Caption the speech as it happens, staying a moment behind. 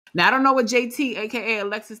Now I don't know what JT, aka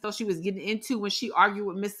Alexis, thought she was getting into when she argued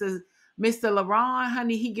with Mr. LaRon,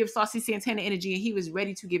 honey. He gives Saucy Santana energy and he was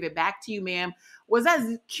ready to give it back to you, ma'am. Was that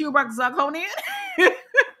Kubrick Zirconian?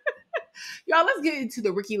 Y'all, let's get into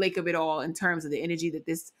the Ricky Lake of it all in terms of the energy that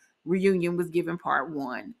this reunion was given part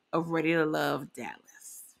one of Ready to Love Dallas.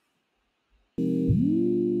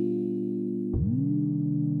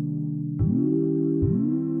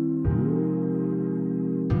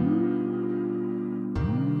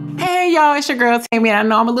 Hey y'all, it's your girl Tammy, and I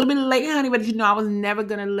know I'm a little bit late, honey, but you know I was never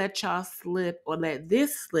gonna let y'all slip or let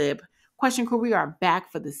this slip. Question Crew, we are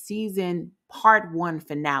back for the season part one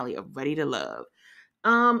finale of Ready to Love.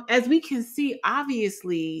 As we can see,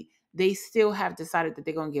 obviously they still have decided that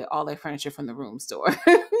they're gonna get all their furniture from the room store.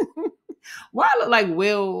 Why I look like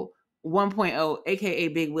Will 1.0, aka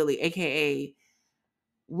Big Willie, aka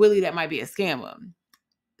Willie that might be a scammer.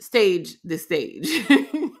 Stage the stage.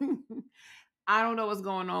 I don't know what's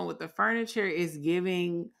going on with the furniture. It's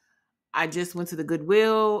giving. I just went to the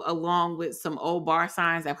Goodwill along with some old bar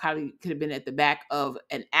signs that probably could have been at the back of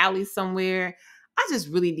an alley somewhere. I just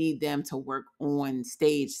really need them to work on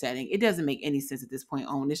stage setting. It doesn't make any sense at this point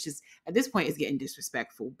on. It's just at this point it's getting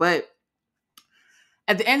disrespectful. But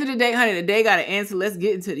at the end of the day, honey, the day got to answer. Let's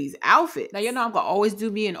get into these outfits. Now, you know I'm going to always do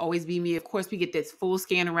me and always be me. Of course, we get this full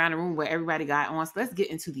scan around the room where everybody got on. So let's get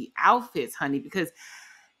into the outfits, honey, because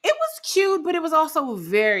it was cute, but it was also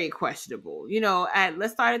very questionable. You know,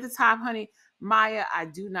 let's start at the top, honey. Maya, I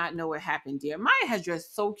do not know what happened, dear. Maya has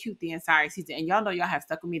dressed so cute the entire season. And y'all know y'all have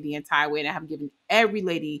stuck with me the entire way. And I have given every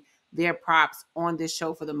lady their props on this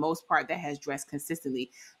show for the most part that has dressed consistently.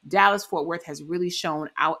 Dallas Fort Worth has really shown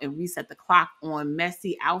out and reset the clock on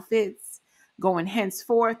messy outfits going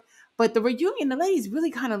henceforth. But the reunion, the ladies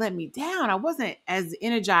really kind of let me down. I wasn't as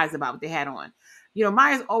energized about what they had on. You know,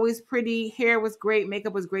 Maya's always pretty, hair was great,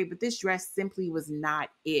 makeup was great, but this dress simply was not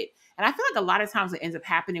it. And I feel like a lot of times what ends up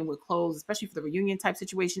happening with clothes, especially for the reunion type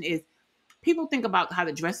situation, is people think about how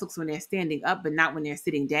the dress looks when they're standing up, but not when they're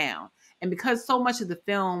sitting down. And because so much of the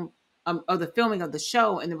film, of the filming of the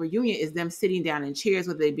show and the reunion is them sitting down in chairs,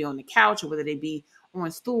 whether they be on the couch or whether they be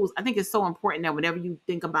on stools, I think it's so important that whenever you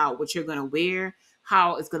think about what you're going to wear,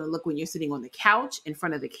 how it's going to look when you're sitting on the couch in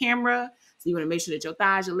front of the camera. So you want to make sure that your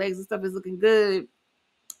thighs, your legs and stuff is looking good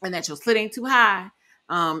and that your slit ain't too high.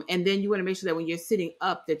 And then you want to make sure that when you're sitting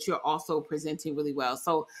up that you're also presenting really well.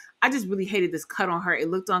 So I just really hated this cut on her. It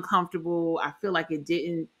looked uncomfortable. I feel like it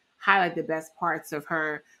didn't highlight the best parts of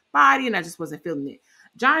her body and I just wasn't feeling it.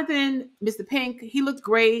 Jonathan, Mr. Pink, he looked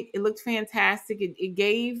great. It looked fantastic. It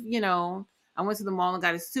gave, you know, I went to the mall and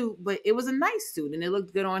got a suit, but it was a nice suit and it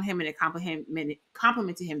looked good on him and it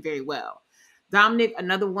complimented him very well. Dominic,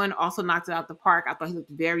 another one, also knocked it out the park. I thought he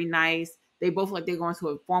looked very nice. They both looked like they're going to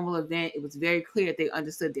a formal event. It was very clear that they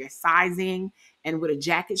understood their sizing and what a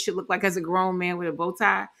jacket should look like as a grown man with a bow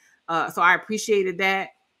tie. So I appreciated that.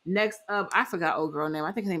 Next up, I forgot old girl name.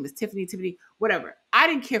 I think her name is Tiffany, whatever. I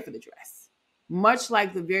didn't care for the dress. Much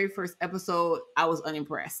like the very first episode, I was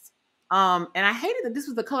unimpressed. And I hated that this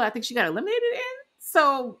was the color I think she got eliminated in. So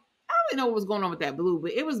I don't really know what was going on with that blue,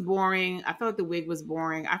 but it was boring. I feel like the wig was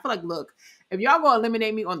boring. I feel like, look, if y'all gonna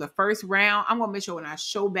eliminate me on the first round, I'm gonna make sure when I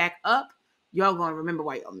show back up, y'all gonna remember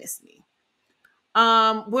why y'all missed me.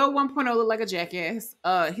 Will 1.0 looked like a jackass.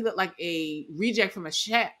 He looked like a reject from a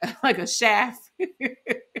shaft, like a Shaft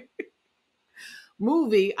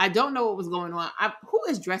movie. I don't know what was going on. Who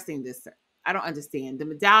is dressing this? I don't understand. The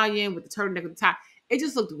medallion with the turtleneck at the top. It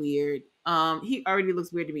just looked weird. He already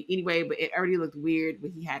looks weird to me anyway, but it already looked weird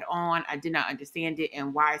what he had on. I did not understand it.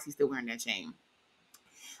 And why is he still wearing that chain?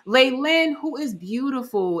 Laylen, who is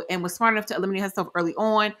beautiful and was smart enough to eliminate herself early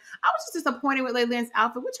on. I was just disappointed with Laylen's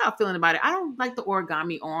outfit. What y'all feeling about it? I don't like the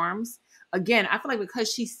origami arms. Again, I feel like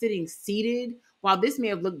because she's sitting seated, while this may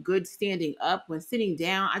have looked good standing up, when sitting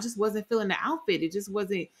down, I just wasn't feeling the outfit. It just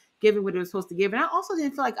wasn't giving what it was supposed to give. And I also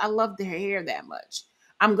didn't feel like I loved her hair that much.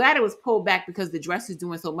 I'm glad it was pulled back because the dress is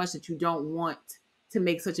doing so much that you don't want to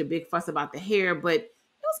make such a big fuss about the hair, but it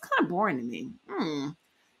was kind of boring to me.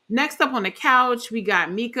 Next up on the couch, we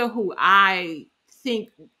got Mika, who I think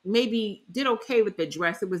maybe did okay with the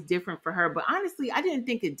dress. It was different for her, but honestly, I didn't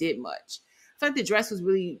think it did much. I felt like the dress was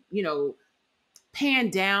really, you know,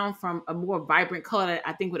 panned down from a more vibrant color that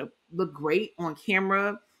I think would have looked great on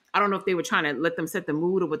camera. I don't know if they were trying to let them set the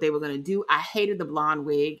mood or what they were going to do. I hated the blonde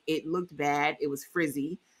wig. It looked bad. It was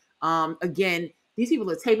frizzy. Again, these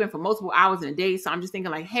people are taping for multiple hours in a day. So I'm just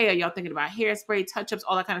thinking like, hey, are y'all thinking about hairspray, touch-ups,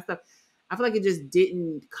 all that kind of stuff? I feel like it just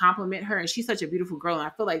didn't compliment her. And she's such a beautiful girl. And I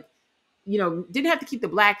feel like, you know, didn't have to keep the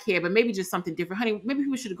black hair, but maybe just something different. Honey, maybe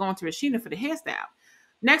we should have gone to Rashina for the hairstyle.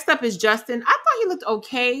 Next up is Justin. I thought he looked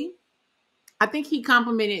okay. I think he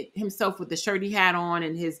complimented himself with the shirt he had on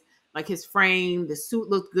and his frame. The suit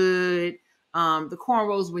looked good. The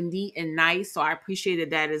cornrows were neat and nice, so I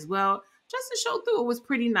appreciated that as well. Just to show through, it was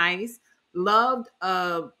pretty nice. Loved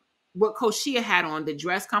what Coach Shea had on. The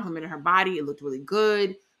dress complimented her body. It looked really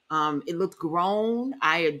good. It looked grown.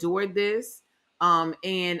 I adored this.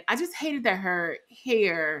 And I just hated that her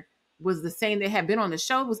hair was the same that had been on the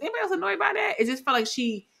show. Was anybody else annoyed by that? It just felt like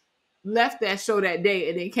she left that show that day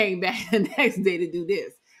and then came back the next day to do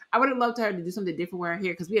this. I would have loved her to do something different with her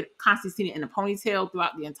hair because we had constantly seen it in a ponytail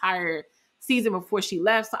throughout the entire season before she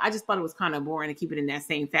left. So I just thought it was kind of boring to keep it in that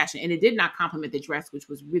same fashion. And it did not complement the dress, which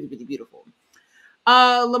was really, really beautiful.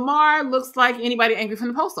 Lamar looks like anybody angry from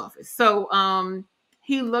the post office. So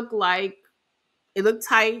he looked like it looked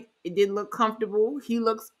tight. It didn't look comfortable. He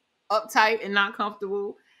looks uptight and not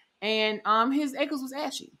comfortable. And his ankles was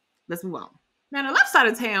ashy. Let's move on. Now, on the left side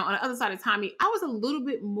of town, on the other side of Tommy, I was a little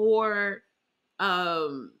bit more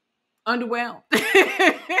underwhelmed.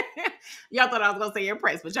 Y'all thought I was going to say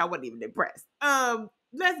impressed, but y'all wasn't even impressed.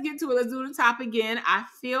 Let's get to it. Let's do the top again. I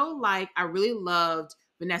feel like I really loved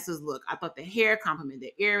Vanessa's look. I thought the hair complimented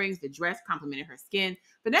the earrings, the dress complimented her skin.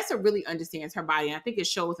 Vanessa really understands her body, and I think it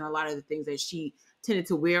shows in a lot of the things that she tended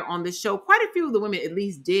to wear on the show. Quite a few of the women at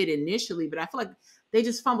least did initially, but I feel like they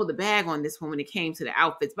just fumbled the bag on this one when it came to the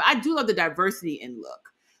outfits. But I do love the diversity in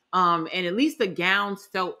look. And at least the gowns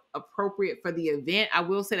felt appropriate for the event. I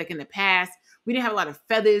will say, like in the past, we didn't have a lot of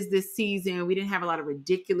feathers this season. We didn't have a lot of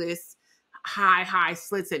ridiculous high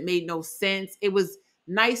slits that made no sense. It was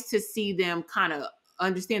nice to see them kind of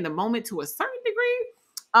understand the moment to a certain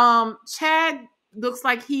degree. Chad looks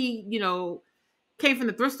like he, came from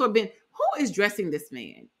the thrift store bin. Who is dressing this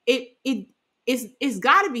man? It's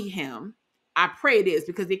got to be him. I pray it is,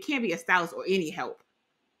 because it can't be a stylist or any help.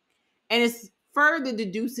 And it's further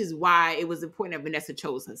deduces why it was important that Vanessa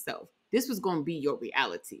chose herself. This was going to be your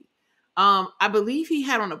reality. I believe he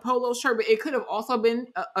had on a polo shirt, but it could have also been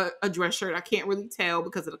a dress shirt. I can't really tell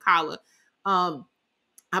because of the collar.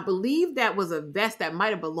 I believe that was a vest that might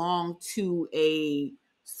have belonged to a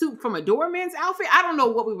suit from a doorman's outfit. I don't know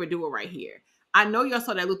what we were doing right here. I know y'all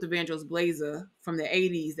saw that Luther Vandross blazer from the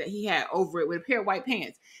 80s that he had over it with a pair of white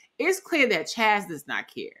pants. It's clear that Chaz does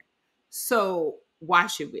not care. So why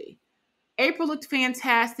should we? April looked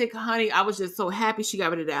fantastic, honey. I was just so happy she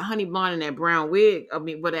got rid of that honey blonde and that brown wig.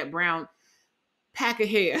 That brown pack of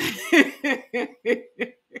hair.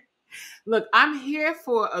 Look, I'm here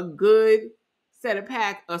for a good set of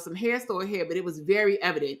pack of some hair store hair, but it was very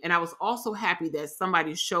evident. And I was also happy that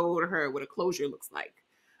somebody showed her what a closure looks like,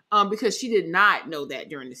 because she did not know that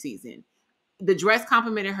during the season. The dress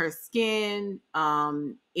complimented her skin,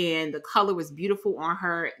 and the color was beautiful on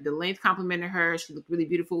her. The length complimented her. She looked really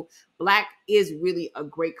beautiful. Black is really a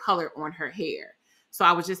great color on her hair. So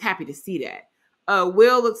I was just happy to see that.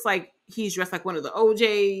 Will looks like he's dressed like one of the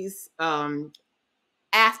OJs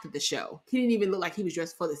after the show. He didn't even look like he was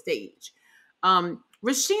dressed for the stage. Rashina,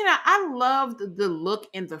 I loved the look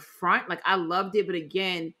in the front. Like, I loved it. But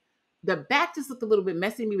again, the back just looked a little bit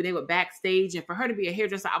messy to me when they were backstage. And for her to be a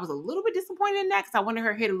hairdresser, I was a little bit disappointed in that because I wanted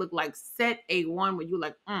her hair to look like set A1 when you were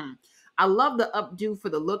like, I love the updo for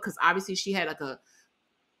the look because obviously she had like a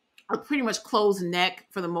pretty much closed neck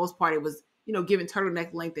for the most part. It was, giving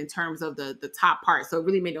turtleneck length in terms of the top part. So it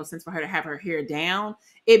really made no sense for her to have her hair down.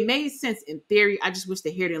 It made sense in theory. I just wish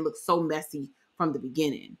the hair didn't look so messy from the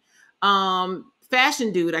beginning.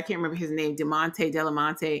 Fashion dude, I can't remember his name,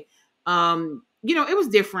 Delamonte. It was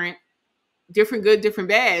different good, different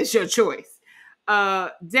bad. It's your choice.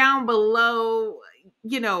 Down below,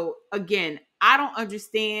 again, I don't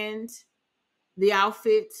understand the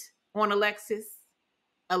outfit on Alexis.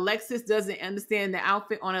 Alexis doesn't understand the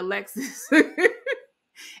outfit on Alexis.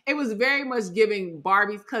 It was very much giving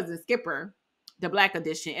Barbie's cousin Skipper, the Black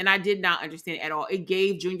edition, and I did not understand it at all. It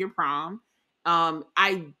gave Junior Prom.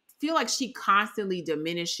 I feel like she constantly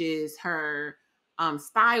diminishes her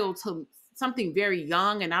style to something very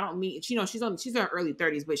young, and I don't mean, she's in her early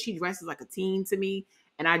 30s, but she dresses like a teen to me,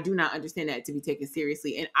 and I do not understand that to be taken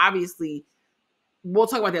seriously. And obviously, we'll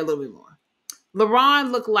talk about that a little bit more.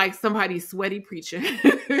 LaRon looked like somebody's sweaty preacher.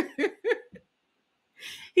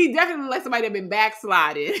 He definitely looked like somebody that had been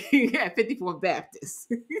backslided at 54th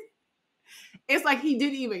Baptist. It's like he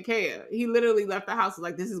didn't even care. He literally left the house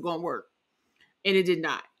like, this is going to work. And it did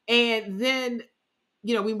not. And then,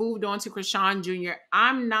 we moved on to Krishan Jr.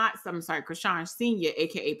 Krishan Sr.,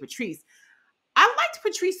 aka Patrice. I liked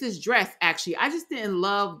Patrice's dress, actually. I just didn't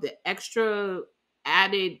love the extra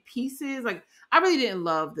added pieces. Like, I really didn't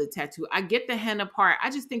love the tattoo. I get the henna part. I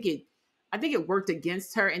just think it I think it worked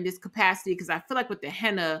against her in this capacity because I feel like with the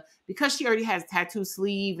henna, because she already has a tattoo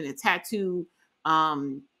sleeve and a tattoo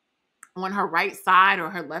um, on her right side or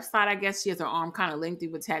her left side, I guess she has her arm kind of lengthy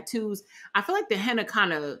with tattoos. I feel like the henna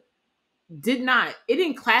kind of it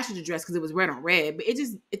didn't clash with the dress because it was red on red, but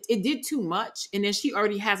it did too much. And then she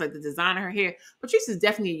already has like the design of her hair. Patrice is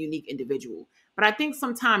definitely a unique individual, but I think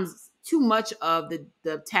sometimes too much of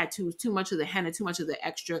the tattoos, too much of the henna, too much of the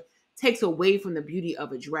extra takes away from the beauty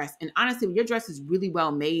of a dress. And honestly, when your dress is really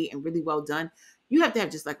well made and really well done, you have to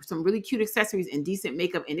have just like some really cute accessories and decent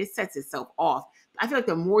makeup, and it sets itself off. I feel like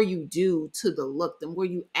the more you do to the look, the more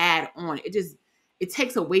you add on, it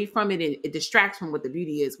takes away from it and it distracts from what the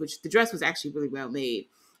beauty is, which the dress was actually really well made.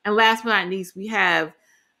 And last but not least, we have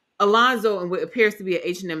Alonzo and what appears to be an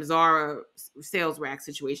H&M Zara sales rack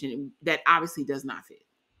situation that obviously does not fit.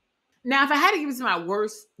 Now, if I had to give it to my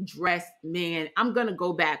worst dressed man, I'm going to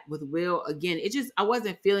go back with Will again. I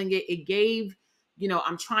wasn't feeling it. It gave,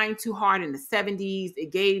 I'm trying too hard in the 70s.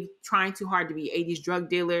 It gave trying too hard to be 80s drug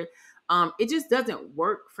dealer. It just doesn't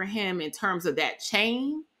work for him in terms of that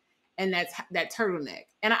chain and that turtleneck.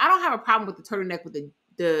 And I don't have a problem with the turtleneck with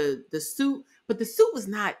the suit, but the suit was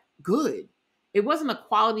not good. It wasn't a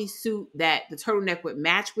quality suit that the turtleneck would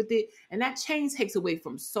match with it. And that chain takes away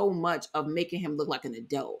from so much of making him look like an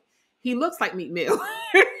adult. He looks like Meek Mill.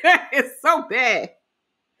 It's so bad.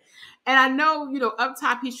 And I know, up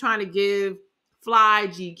top he's trying to give Fly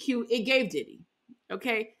GQ. It gave Diddy.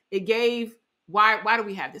 Okay. It gave, why do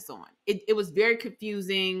we have this on? It was very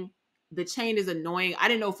confusing. The chain is annoying. I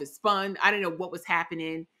didn't know if it spun. I didn't know what was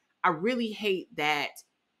happening. I really hate that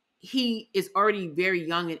he is already very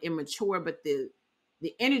young and immature, but the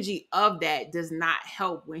energy of that does not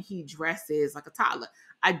help when he dresses like a toddler.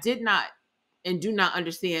 I did not and do not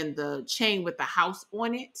understand the chain with the house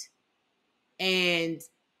on it. And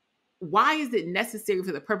why is it necessary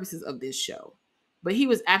for the purposes of this show? But he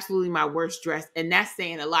was absolutely my worst dressed. And that's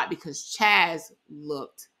saying a lot because Chaz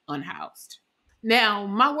looked unhoused. Now,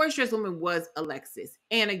 my worst dressed woman was Alexis.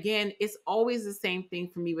 And again, it's always the same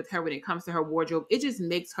thing for me with her when it comes to her wardrobe. It just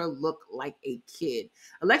makes her look like a kid.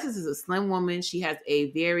 Alexis is a slim woman. She has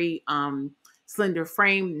a very slender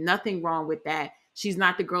frame. Nothing wrong with that. She's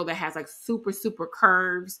not the girl that has like super, super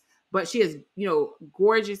curves, but she has,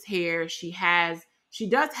 gorgeous hair. She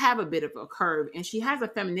does have a bit of a curve and she has a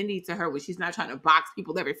femininity to her where she's not trying to box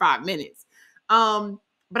people every 5 minutes.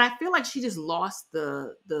 But I feel like she just lost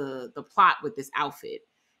the plot with this outfit.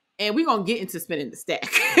 And we're going to get into spinning the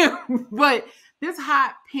stack. But this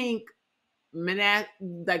hot pink mess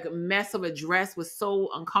of a dress was so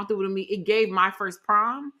uncomfortable to me. It gave my first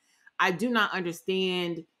prom. I do not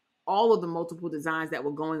understand all of the multiple designs that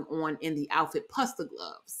were going on in the outfit, plus the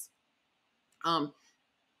gloves.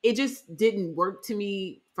 It just didn't work to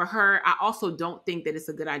me for her. I also don't think that it's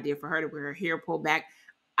a good idea for her to wear her hair pulled back.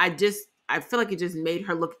 I feel like it just made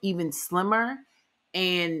her look even slimmer.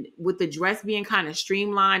 And with the dress being kind of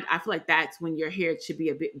streamlined, I feel like that's when your hair should be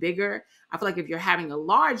a bit bigger. I feel like if you're having a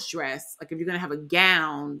large dress, like if you're going to have a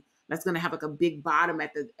gown that's going to have like a big bottom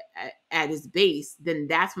at its base, then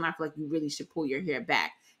that's when I feel like you really should pull your hair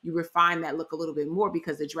back. You refine that look a little bit more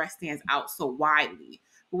because the dress stands out so widely.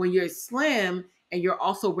 But when you're slim and you're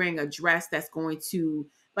also wearing a dress that's going to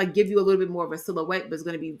like give you a little bit more of a silhouette, but it's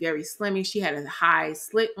going to be very slimming. She had a high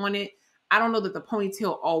slit on it. I don't know that the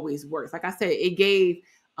ponytail always works. Like I said, it gave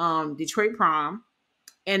Detroit prom,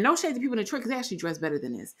 and no shade to people in Detroit because they actually dress better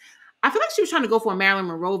than this. I feel like she was trying to go for a Marilyn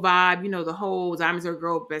Monroe vibe, the whole Diamonds Are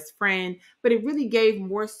Girl best friend, but it really gave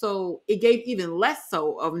it gave even less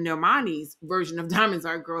so of Normani's version of Diamonds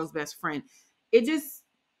Are Girl's best friend. It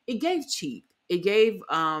gave cheap. It gave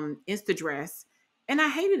Insta dress, and I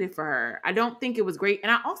hated it for her. I don't think it was great.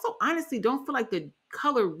 And I also honestly don't feel like the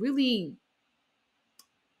color really,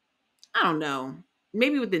 I don't know,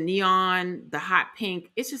 maybe with the neon, the hot pink,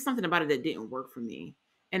 it's just something about it that didn't work for me.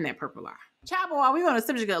 And that purple eye. Chapel, while we on the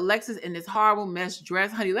subject of Alexis in this horrible mesh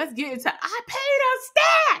dress, honey, let's get into I paid a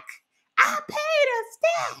stack.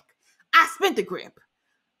 I spent the grip.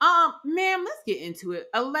 Ma'am, let's get into it.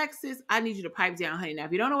 Alexis, I need you to pipe down, honey. Now,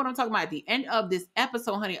 if you don't know what I'm talking about, at the end of this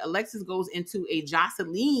episode, honey, Alexis goes into a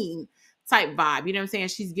JOSELINE type vibe. You know what I'm saying?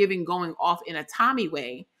 She's going off in a Tommy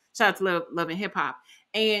way. Shout out to Love and Hip Hop.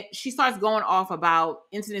 And she starts going off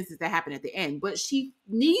about incidences that happen at the end. But she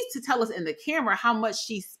needs to tell us in the camera how much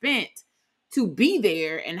she spent to be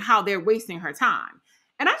there and how they're wasting her time.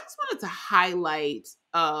 And I just wanted to highlight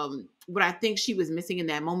what I think she was missing in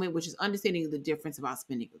that moment, which is understanding the difference about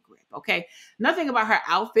spending a grip, okay? Nothing about her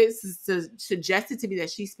outfits suggested to me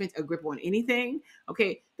that she spent a grip on anything,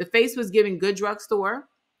 okay? The face was giving good drugstore,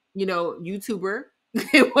 YouTuber.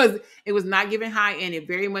 It was not giving high end. It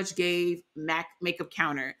very much gave MAC makeup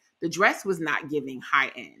counter. The dress was not giving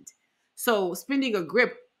high end. So spending a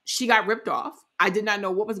grip, she got ripped off. I did not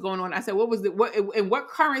know what was going on. I said, "What was it? What and what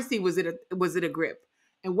currency was it? Was it a grip?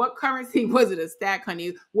 And what currency was it a stack,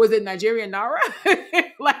 honey? Was it Nigerian naira?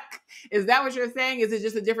 Like, is that what you're saying? Is it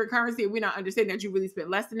just a different currency? We're not understanding that you really spent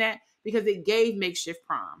less than that because it gave makeshift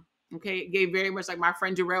prom. Okay, it gave very much like my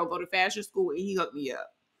friend Jarrell go to fashion school and he hooked me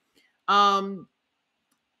up.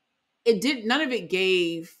 It did none of it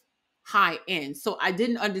gave high end, so I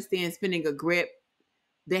didn't understand spending a grip.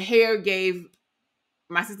 The hair gave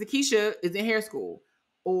my sister Keisha is in hair school,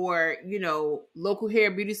 or local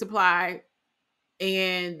hair beauty supply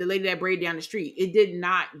and the lady that braided down the street. It did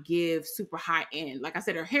not give super high end. Like I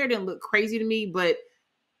said, her hair didn't look crazy to me, but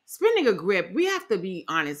spending a grip, we have to be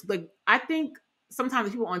honest. Like, I think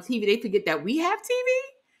sometimes people on TV, they forget that we have TV.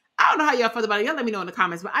 I don't know how y'all felt about it. Y'all let me know in the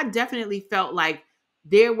comments, but I definitely felt like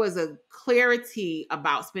there was a clarity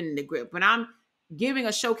about spending the grip. When I'm giving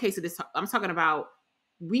a showcase of this, I'm talking about,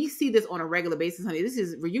 we see this on a regular basis, honey.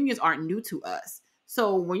 Reunions aren't new to us.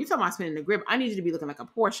 So when you're talking about spinning the grip, I need you to be looking like a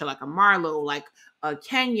Portia, like a Marlo, like a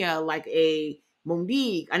Kenya, like a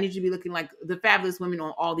Monique. I need you to be looking like the fabulous women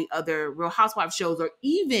on all the other Real Housewives shows, or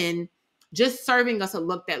even just serving us a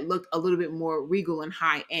look that looked a little bit more regal and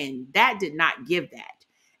high end. That did not give that.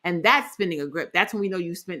 And that's spinning a grip. That's when we know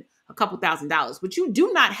you spent a couple $1,000s, which you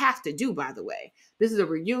do not have to do, by the way. This is a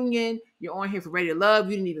reunion. You're on here for Ready to Love.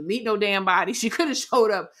 You didn't even meet no damn body. She could have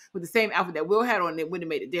showed up with the same outfit that Will had on, and it wouldn't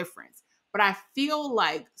have made a difference. But I feel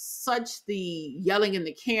like such the yelling in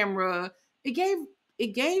the camera, it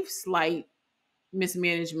gave slight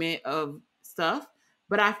mismanagement of stuff.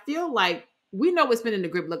 But I feel like we know what spinning the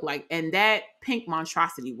grip looked like, and that pink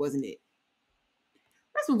monstrosity wasn't it.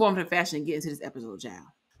 Let's move on to the fashion and get into this episode, y'all.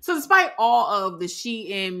 So despite all of the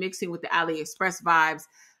Shein mixing with the AliExpress vibes,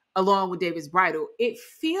 along with David's Bridal, it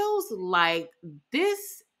feels like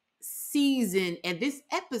this season and this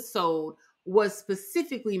episode was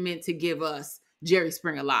specifically meant to give us Jerry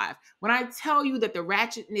Springer Live. When I tell you that the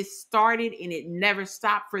ratchetness started and it never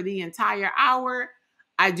stopped for the entire hour,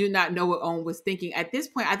 I do not know what Owen was thinking. At this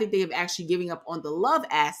point, I think they have actually given up on the love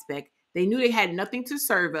aspect. They knew they had nothing to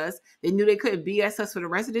serve us. They knew they couldn't BS us for the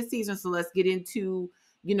rest of the season. So let's get into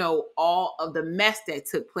all of the mess that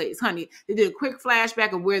took place. Honey, they did a quick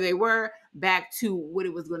flashback of where they were back to what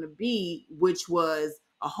it was going to be, which was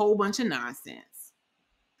a whole bunch of nonsense.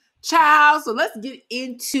 Child, so let's get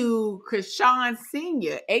into Krishan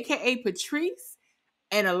Sr., a.k.a. Patrice,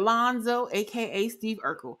 and Alonzo, a.k.a. Steve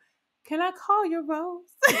Urkel. Can I call you Rose?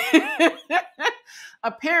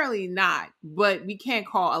 Apparently not, but we can't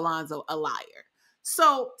call Alonzo a liar.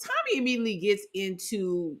 So Tommy immediately gets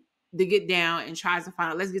into the get down and tries to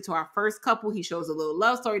find out. Let's get to our first couple. He shows a little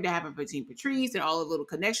love story that happened between Patrice and all the little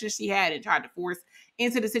connections she had and tried to force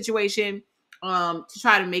into the situation to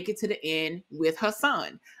try to make it to the end with her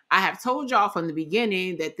son. I have told y'all from the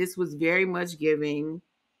beginning that this was very much giving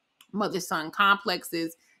mother-son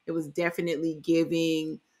complexes. It was definitely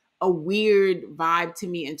giving a weird vibe to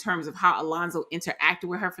me in terms of how Alonzo interacted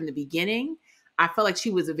with her from the beginning. I felt like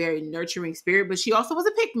she was a very nurturing spirit, but she also was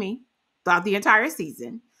a pick-me throughout the entire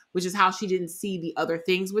season, which is how she didn't see the other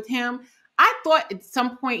things with him. I thought at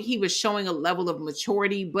some point he was showing a level of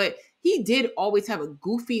maturity, but he did always have a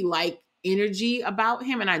goofy-like energy about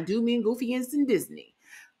him, and I do mean goofy as in Disney,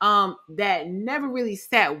 that never really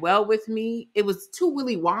sat well with me. It was too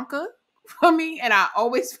Willy Wonka for me, and I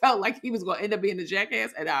always felt like he was going to end up being a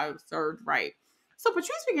jackass, and I was served right. So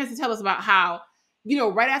Patrice begins to tell us about how,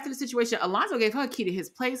 right after the situation, Alonzo gave her a key to his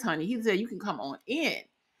place, honey. He said, you can come on in.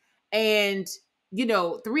 And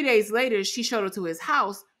 3 days later, she showed up to his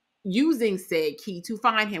house using said key to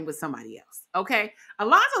find him with somebody else. Okay.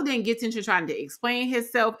 Alonzo then gets into trying to explain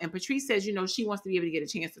himself. And Patrice says, she wants to be able to get a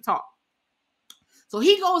chance to talk. So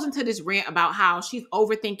he goes into this rant about how she's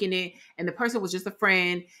overthinking it. And the person was just a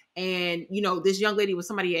friend. And, this young lady was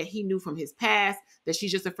somebody that he knew from his past, that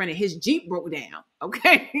she's just a friend, and his Jeep broke down.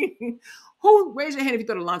 Okay. Who, raise your hand if you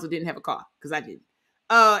thought Alonzo didn't have a car? Because I didn't.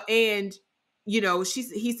 And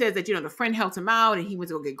he says that, the friend helped him out and he went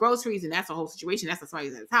to go get groceries, and that's the whole situation. That's why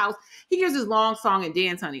he's at his house. He gives this long song and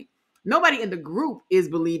dance, honey. Nobody in the group is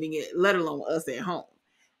believing it, let alone us at home.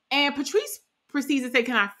 And Patrice proceeds to say,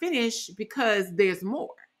 can I finish? Because there's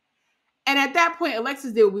more. And at that point,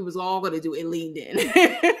 Alexis did what we was all going to do and leaned in.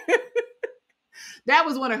 That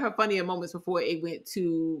was one of her funnier moments before it went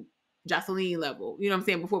to JOSELINE level. You know what I'm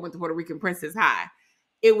saying? Before it went to Puerto Rican Princess High.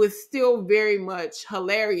 It was still very much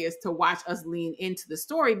hilarious to watch us lean into the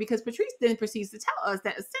story, because Patrice then proceeds to tell us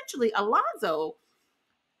that essentially Alonzo,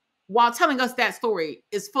 while telling us that story,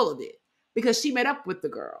 is full of it. because she met up with the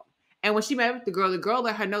girl. And when she met up with the girl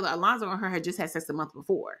let her know that Alonzo and her had just had sex a month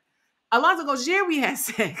before. Alonzo goes, yeah, we had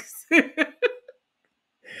sex.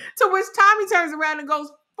 To which Tommy turns around and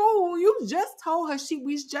goes, fool, you just told her she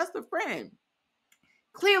was just a friend.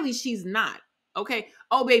 Clearly she's not. Okay.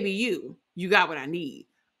 Oh, baby, you got what I need.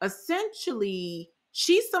 Essentially,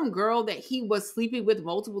 she's some girl that he was sleeping with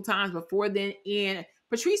multiple times before then. And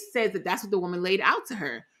Patrice says that that's what the woman laid out to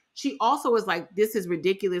her. She also is like, this is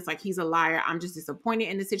ridiculous. Like, he's a liar. I'm just disappointed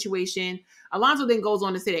in the situation. Alonzo then goes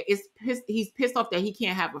on to say that he's pissed off that he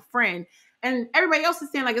can't have a friend. And everybody else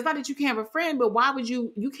is saying, like, it's not that you can't have a friend, but why would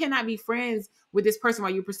you cannot be friends with this person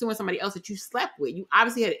while you're pursuing somebody else that you slept with. You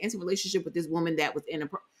obviously had an intimate relationship with this woman that was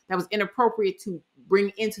inappropriate to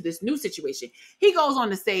bring into this new situation. He goes on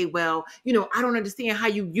to say, well, I don't understand how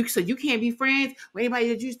you so you can't be friends with anybody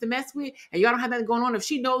that you used to mess with, and y'all don't have nothing going on if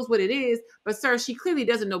she knows what it is. But sir, she clearly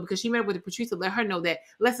doesn't know, because she met up with Patrice to let her know that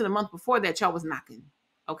less than a month before that y'all was knocking.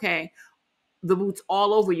 Okay. The boots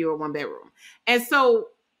all over your one bedroom. And so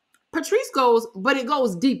Patrice goes, but it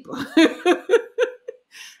goes deeper.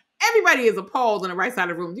 Everybody is appalled on the right side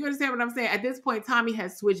of the room. Do you understand what I'm saying? At this point, Tommy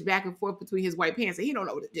has switched back and forth between his white pants and he don't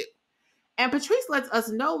know what to do. And Patrice lets us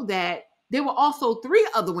know that there were also 3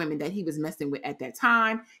 other women that he was messing with at that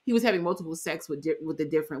time. He was having multiple sex with the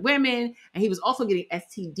different women. And he was also getting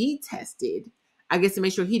STD tested, I guess, to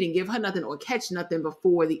make sure he didn't give her nothing or catch nothing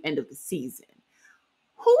before the end of the season.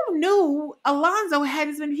 Who knew Alonzo had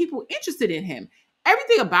as many people interested in him?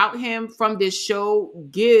 Everything about him from this show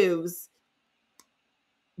gives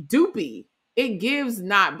Doopy. It gives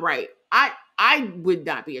not bright. I would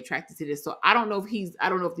not be attracted to this. So I don't know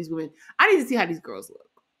if these women, I need to see how these girls look.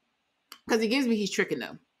 Because it gives me he's tricking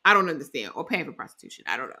them. I don't understand. Or paying for prostitution.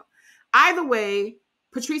 I don't know. Either way,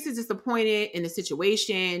 Patrice is disappointed in the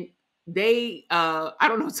situation. They, I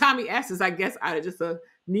don't know, Tommy asks us, I guess, out of just a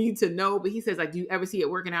need to know, but he says, like, do you ever see it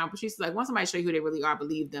working out? And Patrice is like, once somebody show you who they really are,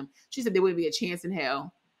 believe them. She said there wouldn't be a chance in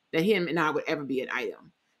hell that him and I would ever be an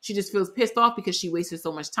item. She just feels pissed off because she wasted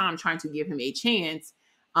so much time trying to give him a chance,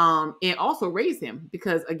 and also raise him,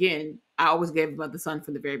 because again, I always gave him the son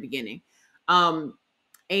from the very beginning.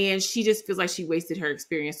 And she just feels like she wasted her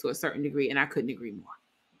experience to a certain degree, and I couldn't agree more.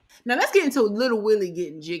 Now let's get into Little Willie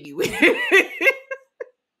getting jiggy with it.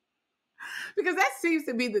 Because that seems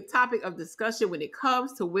to be the topic of discussion when it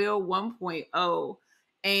comes to Will 1.0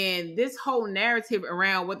 and this whole narrative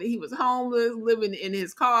around whether he was homeless, living in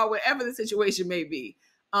his car, whatever the situation may be,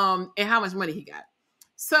 and how much money he got.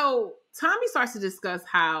 So Tommy starts to discuss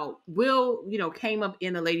how Will, came up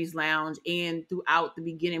in the ladies' lounge and throughout the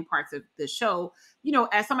beginning parts of the show,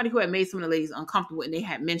 as somebody who had made some of the ladies uncomfortable, and they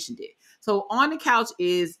had mentioned it. So on the couch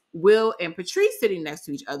is Will and Patrice sitting next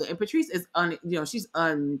to each other, and Patrice is she's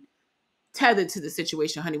untethered to the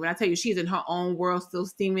situation, honey. When I tell you she's in her own world, still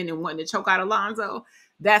steaming and wanting to choke out Alonzo,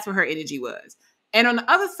 that's what her energy was. And on the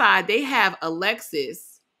other side, they have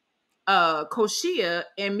Alexis, Koshia,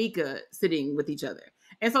 and Mika sitting with each other.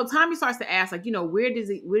 And so Tommy starts to ask, like, where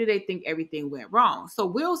do they think everything went wrong? So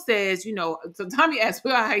Will says, so Tommy asks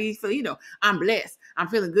Will how he feel, I'm blessed. I'm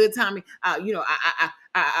feeling good, Tommy. He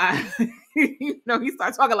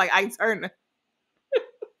starts talking like Ike Turner.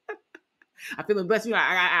 I'm feeling blessed.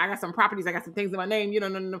 I got some properties. I got some things in my name.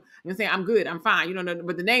 No. I'm saying I'm good. I'm fine.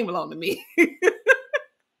 But the name belonged to me.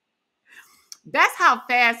 That's how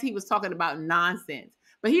fast he was talking about nonsense.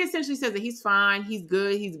 But he essentially says that he's fine, he's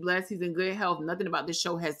good, he's blessed, he's in good health. Nothing about this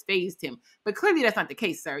show has fazed him. But clearly that's not the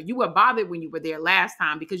case, sir. You were bothered when you were there last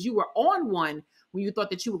time because you were on one when you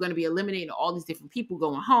thought that you were going to be eliminating all these different people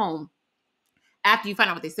going home after you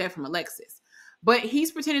find out what they said from Alexis. But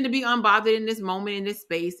he's pretending to be unbothered in this moment, in this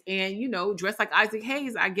space. And, dressed like Isaac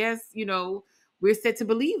Hayes, I guess, we're set to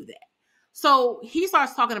believe that. So he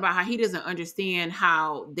starts talking about how he doesn't understand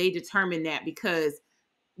how they determine that, because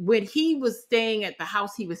when he was staying at the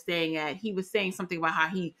house he was staying at, he was saying something about how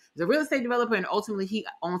he was a real estate developer and ultimately he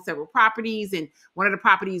owned several properties, and one of the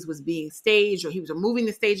properties was being staged, or he was removing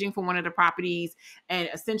the staging from one of the properties. And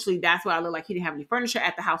essentially that's why I look like he didn't have any furniture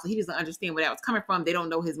at the house. So he doesn't understand where that was coming from. They don't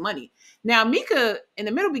know his money. Now, Mika in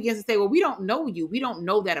the middle begins to say, well, we don't know you. We don't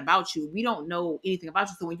know that about you. We don't know anything about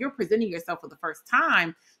you. So when you're presenting yourself for the first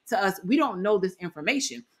time to us, we don't know this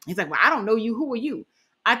information. He's like, well, I don't know you. Who are you?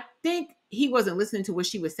 I think he wasn't listening to what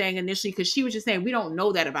she was saying initially, because she was just saying, we don't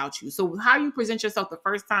know that about you. So how you present yourself the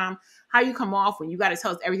first time, how you come off when you got to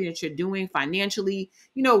tell us everything that you're doing financially,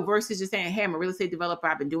 versus just saying, hey, I'm a real estate developer.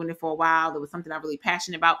 I've been doing it for a while. It was something I'm really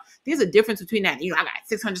passionate about. There's a difference between that. I got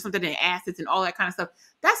 600 something in assets and all that kind of stuff.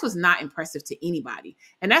 That's what's not impressive to anybody.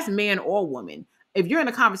 And that's man or woman. If you're in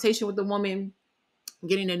a conversation with a woman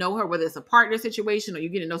getting to know her, whether it's a partner situation or you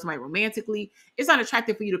getting to know somebody romantically, it's not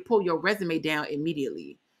attractive for you to pull your resume down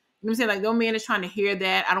immediately. You know what I'm saying? Like, no man is trying to hear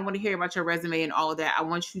that. I don't want to hear about your resume and all of that. I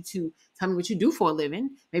want you to tell me what you do for a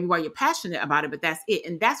living, maybe why you're passionate about it, but that's it.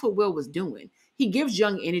 And that's what Will was doing. He gives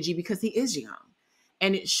young energy because he is young.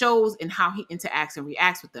 And it shows in how he interacts and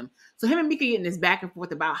reacts with them. So him and Mika getting this back and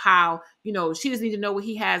forth about how, you know, she doesn't need to know what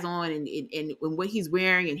he has on and what he's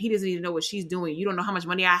wearing, and he doesn't need to know what she's doing. You don't know how much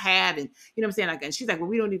money I have. And you know what I'm saying? Like, and she's like, well,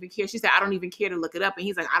 we don't even care. She said, I don't even care to look it up. And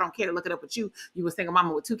he's like, I don't care to look it up with you. You were single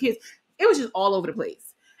mama with 2 kids. It was just all over the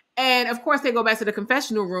place. And of course, they go back to the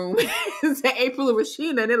confessional room to April and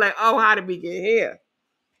Rashina, and they're like, oh, how did we get here?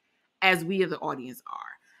 As we as the audience are.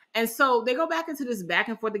 And so they go back into this back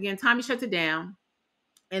and forth again. Tommy shuts it down.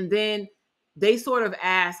 And then they sort of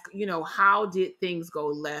ask, you know, how did things go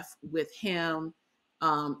left with him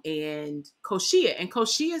and Koshia? And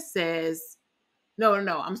Koshia says, no,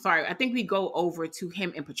 I'm sorry. I think we go over to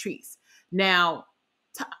him and Patrice. Now,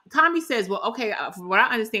 Tommy says, well, okay, from what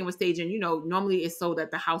I understand with staging, you know, normally it's so that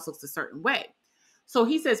the house looks a certain way. So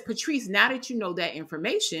he says, Patrice, now that you know that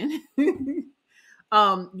information, you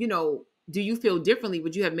know, do you feel differently?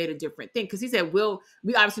 Would you have made a different thing? Because he said, Will,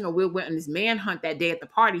 we obviously know Will went on this manhunt that day at the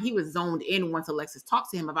party. He was zoned in once Alexis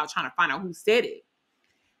talked to him about trying to find out who said it.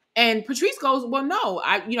 And Patrice goes, well, no,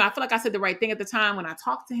 I feel like I said the right thing at the time when I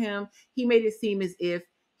talked to him. He made it seem as if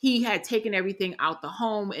he had taken everything out the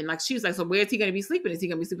home. And like, she was like, so where's he going to be sleeping? Is he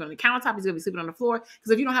going to be sleeping on the countertop? Is he going to be sleeping on the floor?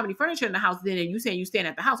 Because if you don't have any furniture in the house, then you saying you staying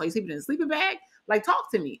at the house, are you sleeping in a sleeping bag? Like, talk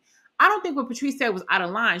to me. I don't think what Patrice said was out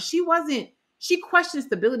of line. She questioned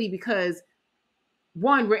stability because,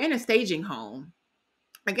 one, we're in a staging home.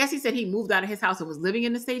 I guess he said he moved out of his house and was living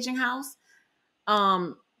in the staging house.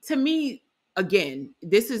 To me, again,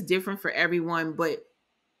 this is different for everyone, but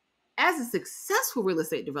as a successful real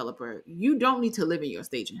estate developer, you don't need to live in your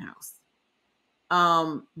staging house.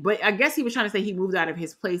 But I guess he was trying to say he moved out of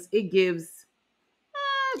his place. It gives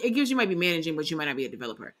you might be managing, but you might not be a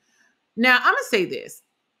developer. Now, I'm gonna say this.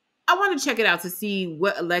 I want to check it out to see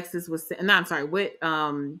what Alexis was saying. No, I'm sorry, what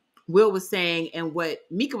Will was saying and what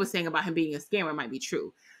Mika was saying about him being a scammer might be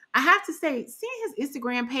true. I have to say, seeing his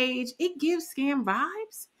Instagram page, it gives scam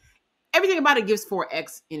vibes. Everything about it gives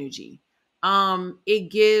 4X energy. It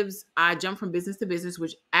gives, I jump from business to business,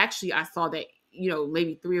 which actually I saw that, you know,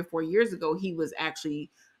 maybe 3 or 4 years ago, he was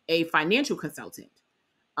actually a financial consultant.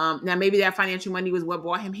 Now maybe that financial money was what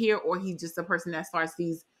brought him here, or he's just a person that starts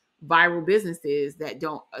these viral businesses that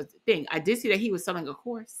don't thing. I did see that he was selling a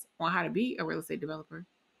course on how to be a real estate developer.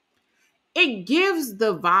 It gives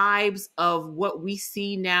the vibes of what we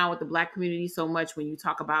see now with the Black community so much when you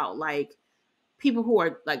talk about like people who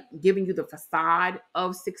are like giving you the facade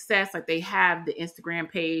of success. Like they have the Instagram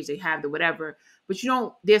page, they have the whatever, but you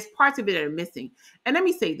don't, there's parts of it that are missing. And let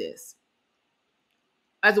me say this.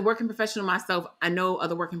 As a working professional myself, I know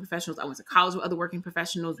other working professionals. I went to college with other working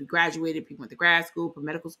professionals. We graduated. People went to grad school,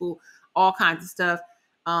 medical school, all kinds of stuff.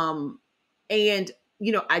 And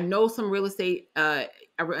you know, I know some real estate. I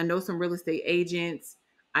know some real estate agents.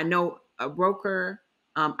 I know a broker.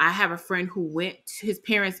 I have a friend who went to his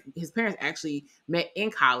parents. His parents actually met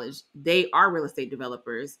in college. They are real estate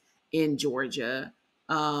developers in Georgia.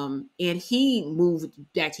 And he moved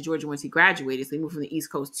back to Georgia once he graduated. So he moved from the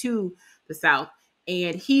East Coast to the South.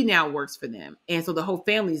 And he now works for them. And so the whole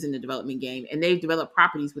family's in the development game. And they've developed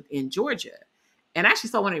properties within Georgia. And I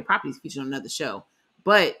actually saw one of their properties featured on another show.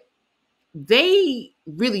 But they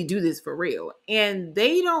really do this for real. And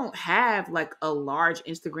they don't have like a large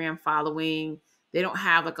Instagram following. They don't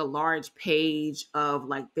have like a large page of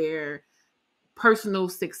like their personal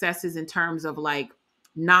successes in terms of like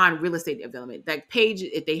non-real estate development. That page,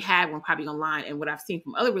 if they have one, probably online. And what I've seen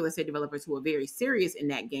from other real estate developers who are very serious in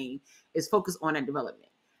that game is focused on that development.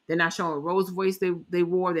 They're not showing Rose voice they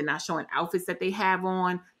wore. They're not showing outfits that they have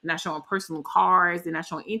on. They're not showing personal cars. They're not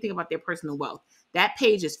showing anything about their personal wealth. That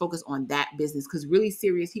page is focused on that business because really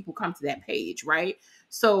serious people come to that page, right?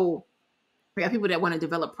 So we have people that want to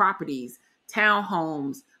develop properties,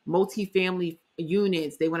 townhomes, multifamily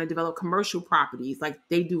units. They want to develop commercial properties. Like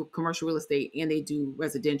they do commercial real estate and they do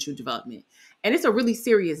residential development. And it's a really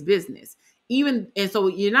serious business. And so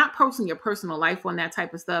you're not posting your personal life on that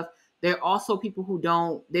type of stuff. There are also people who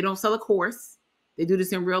don't sell a course. They do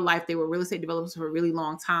this in real life. They were real estate developers for a really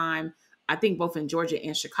long time. I think both in Georgia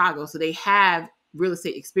and Chicago. So they have real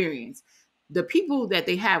estate experience. The people that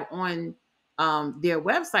they have on their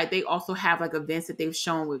website, they also have like events that they've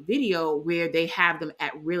shown with video where they have them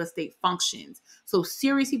at real estate functions. So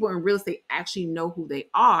serious people in real estate actually know who they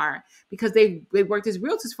are because they've worked as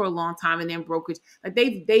realtors for a long time and then brokerage. Like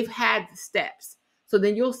they've had the steps. So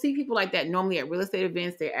then you'll see people like that normally at real estate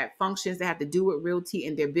events. They're at functions. They have to do with realty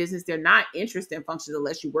in their business. They're not interested in functions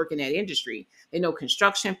unless you work in that industry. They know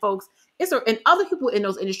construction folks. And other people in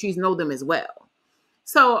those industries know them as well.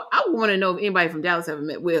 So I want to know if anybody from Dallas ever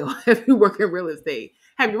met Will. If you work in real estate,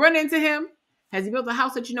 have you run into him? Has he built a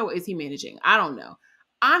house that you know? Or is he managing? I don't know.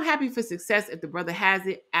 I'm happy for success if the brother has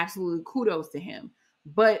it. Absolutely, kudos to him.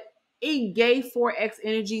 But it gave 4X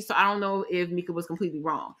energy, so I don't know if Mika was completely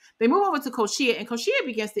wrong. They move over to Koshia, and Koshia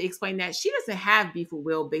begins to explain that she doesn't have beef with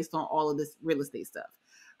Will based on all of this real estate stuff.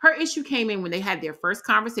 Her issue came in when they had their first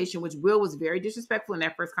conversation, which Will was very disrespectful in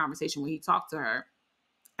that first conversation when he talked to her,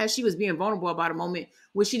 as she was being vulnerable about a moment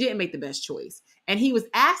where she didn't make the best choice. And he was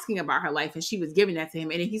asking about her life, and she was giving that to him,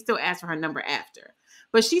 and he still asked for her number after.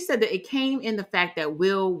 But she said that it came in the fact that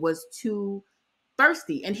Will was too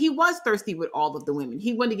thirsty, and he was thirsty with all of the women.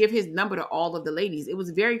 He wanted to give his number to all of the ladies. It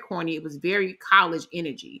was very corny. It was very college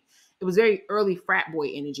energy. It was very early frat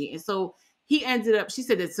boy energy. And so he ended up, she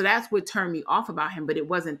said that, so that's what turned me off about him, but it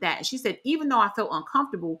wasn't that. And she said, even though I felt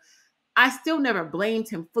uncomfortable, I still never blamed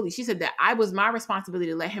him fully. She said that I was my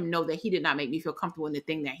responsibility to let him know that he did not make me feel comfortable in the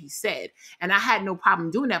thing that he said. And I had no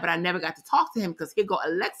problem doing that, but I never got to talk to him because here go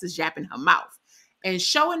Alexis yapping her mouth. And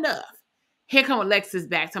sure enough, here come Alexis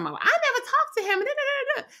back talking about, I never talked to him.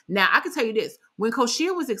 Now, I can tell you this. When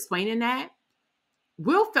Koshia was explaining that,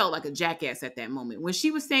 Will felt like a jackass at that moment. When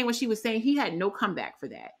she was saying what she was saying, he had no comeback for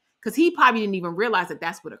that because he probably didn't even realize that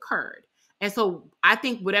that's what occurred. And so I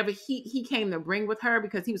think whatever he came to bring with her,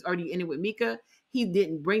 because he was already in it with Mika, he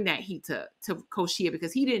didn't bring that heat to Koshia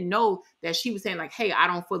because he didn't know that she was saying like, hey, I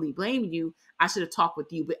don't fully blame you. I should have talked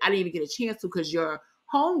with you, but I didn't even get a chance to because your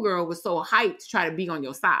homegirl was so hyped to try to be on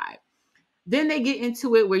your side. Then they get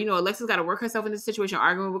into it where, Alexis got to work herself in this situation,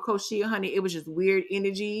 arguing with Koshia, honey. It was just weird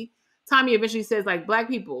energy. Tommy eventually says, like, Black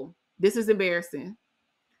people, this is embarrassing.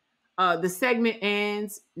 The segment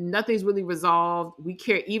ends. Nothing's really resolved. We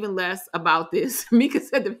care even less about this. Mika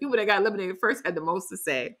said the people that got eliminated first had the most to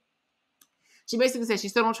say. She basically said she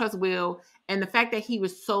still don't trust Will. And the fact that he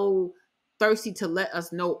was so thirsty to let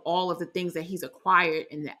us know all of the things that he's acquired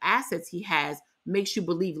and the assets he has makes you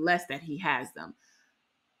believe less that he has them.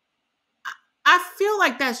 I feel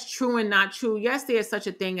like that's true and not true. Yes, there's such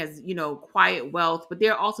a thing as, quiet wealth, but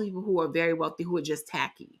there are also people who are very wealthy who are just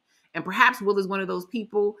tacky. And perhaps Will is one of those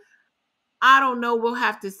people. I don't know. We'll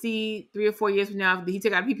have to see 3 or 4 years from now. If he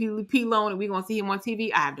took out a PPP loan and we're going to see him on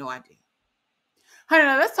TV. I have no idea. Honey,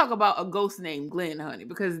 now let's talk about a ghost named Glenn, honey,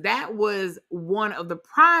 because that was one of the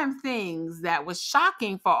prime things that was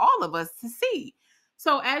shocking for all of us to see.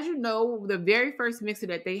 So as you know, the very first mixer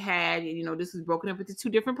that they had, this was broken up into 2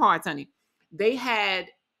 different parts, honey. They had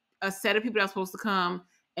a set of people that were supposed to come,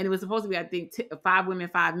 and it was supposed to be, I think, 5 women,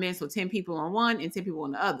 5 men, so 10 people on one and 10 people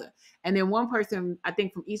on the other. And then one person, I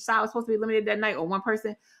think, from each side was supposed to be eliminated that night, or one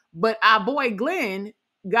person. But our boy Glenn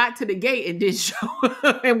got to the gate and didn't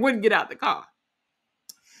show and wouldn't get out the car.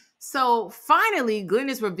 So finally, Glenn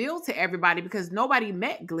is revealed to everybody because nobody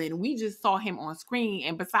met Glenn. We just saw him on screen,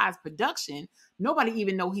 and besides production, nobody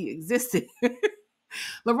even know he existed.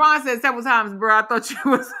 LeBron said several times, bro, I thought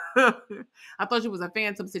you was a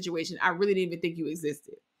phantom situation. I really didn't even think you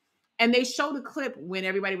existed. And they showed a clip when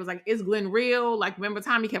everybody was like, is Glenn real? Like, remember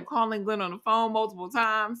Tommy kept calling Glenn on the phone multiple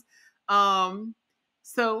times.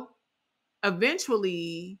 So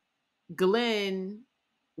eventually Glenn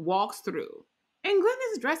walks through. And Glenn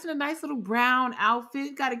is dressed in a nice little brown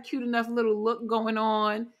outfit, got a cute enough little look going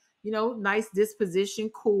on, nice disposition,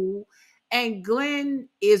 cool. And Glenn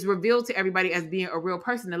is revealed to everybody as being a real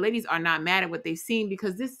person. The ladies are not mad at what they've seen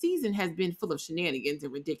because this season has been full of shenanigans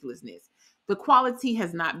and ridiculousness. The quality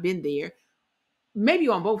has not been there, maybe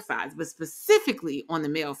on both sides, but specifically on the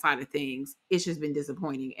male side of things, it's just been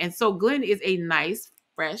disappointing. And so Glenn is a nice,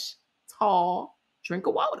 fresh, tall drink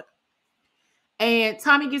of water. And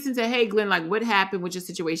Tommy gets into, hey, Glenn, like, what happened with your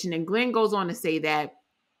situation? And Glenn goes on to say that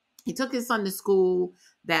he took his son to school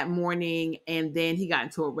that morning, and then he got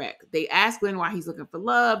into a wreck. They ask Glenn why he's looking for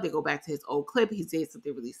love. They go back to his old clip. He says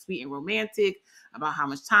something really sweet and romantic about how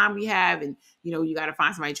much time we have, and, you got to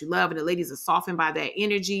find somebody that you love. And the ladies are softened by that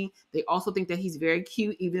energy. They also think that he's very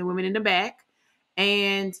cute, even the women in the back.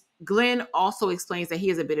 And Glenn also explains that he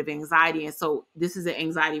has a bit of anxiety. And so this is an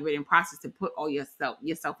anxiety-ridden process to put all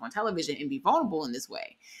yourself on television and be vulnerable in this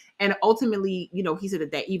way. And ultimately, he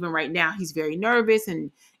said that even right now, he's very nervous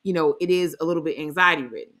and, it is a little bit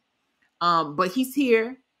anxiety-ridden. But he's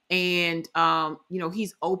here and,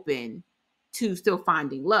 he's open to still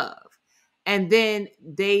finding love. And then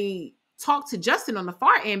they talked to Justin on the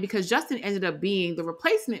far end because Justin ended up being the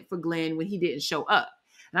replacement for Glenn when he didn't show up.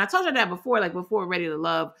 And I told you that before, like before Ready to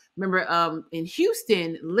Love. Remember, in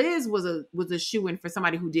Houston, Liz was a shoo-in for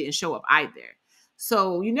somebody who didn't show up either.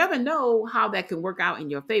 So you never know how that can work out in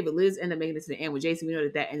your favor. Liz ended up making it to the end with Jason. We know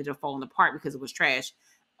that ended up falling apart because it was trash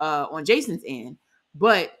on Jason's end.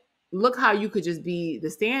 But look how you could just be the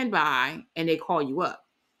standby and they call you up.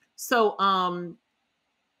 So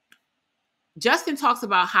Justin talks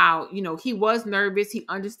about how, he was nervous. He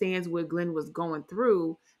understands what Glenn was going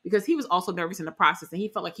through because he was also nervous in the process and he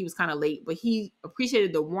felt like he was kind of late, but he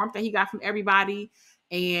appreciated the warmth that he got from everybody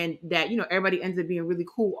and that, everybody ended up being really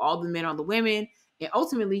cool, all the men, all the women. And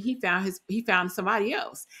ultimately he found somebody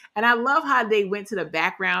else. And I love how they went to the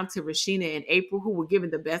background to Rashina and April, who were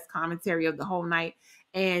giving the best commentary of the whole night.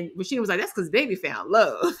 And Rashina was like, that's because baby found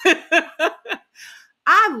love.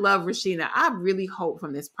 I love Rashina. I really hope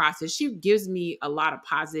from this process, she gives me a lot of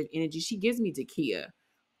positive energy. She gives me Dakia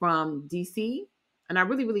from DC. And I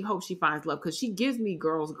really, really hope she finds love because she gives me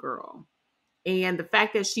girl's girl. And the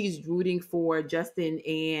fact that she's rooting for Justin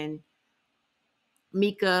and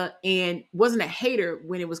Mika and wasn't a hater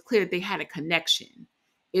when it was clear that they had a connection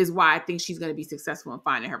is why I think she's going to be successful in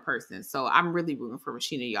finding her person. So I'm really rooting for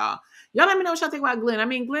Rashina, y'all. Y'all let me know what y'all think about Glenn. I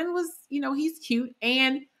mean, Glenn was, he's cute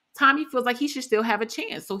and Tommy feels like he should still have a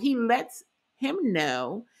chance. So he lets him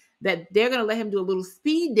know that they're going to let him do a little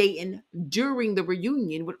speed dating during the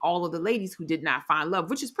reunion with all of the ladies who did not find love,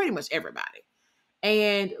 which is pretty much everybody.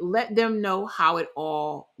 And let them know how it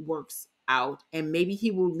all works out. And maybe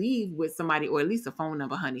he will leave with somebody or at least a phone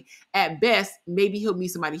number, honey. At best, maybe he'll meet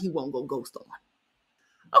somebody he won't go ghost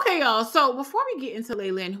on. Okay, y'all. So before we get into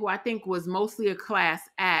Laylen, who I think was mostly a class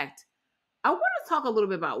act, I want to talk a little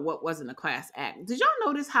bit about what wasn't a class act. Did y'all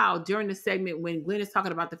notice how during the segment when Glenn is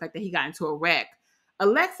talking about the fact that he got into a wreck,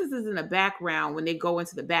 Alexis is in the background when they go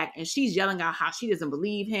into the back and she's yelling out how she doesn't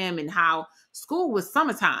believe him and how school was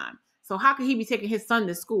summertime. So how could he be taking his son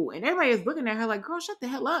to school? And everybody is looking at her like, girl, shut the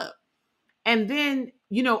hell up. And then,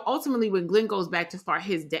 ultimately when Glenn goes back to start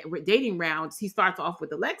his dating rounds, he starts off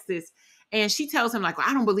with Alexis and she tells him like, well,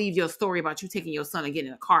 I don't believe your story about you taking your son and getting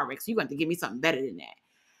in a car wreck. So you're going to give me something better than that.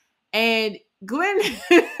 And Glenn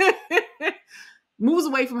moves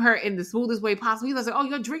away from her in the smoothest way possible. He's like, oh,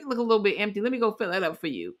 your drink look a little bit empty. Let me go fill that up for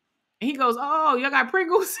you. And he goes, oh, y'all got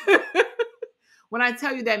Pringles? When I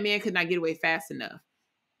tell you that man could not get away fast enough.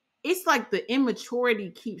 It's like the immaturity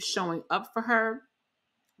keeps showing up for her.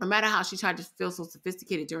 No matter how she tried to feel so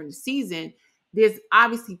sophisticated during the season, there's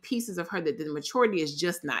obviously pieces of her that the maturity is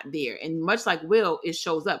just not there. And much like Will, it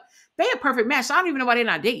shows up. They a perfect match. So I don't even know why they're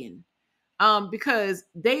not dating. Because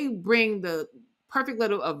they bring the perfect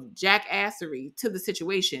level of jackassery to the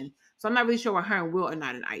situation. So I'm not really sure why her and Will are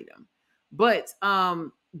not an item. But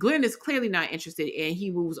Glenn is clearly not interested and he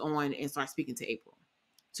moves on and starts speaking to April.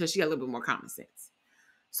 So she got a little bit more common sense.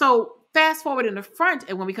 So fast forward in the front,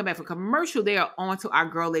 and when we come back for commercial, they are on to our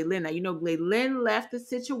girl Laylen. Now, Laylen left the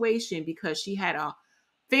situation because she had a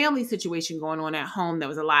family situation going on at home that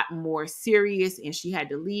was a lot more serious and she had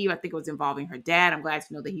to leave. I think it was involving her dad. I'm glad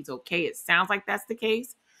to know that he's okay. It sounds like that's the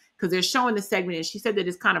case because they're showing the segment and she said that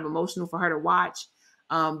it's kind of emotional for her to watch.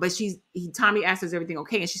 But Tommy asked her, is everything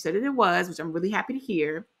okay? And she said that it was, which I'm really happy to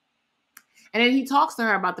hear. And then he talks to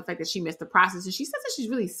her about the fact that she missed the process. And she says that she's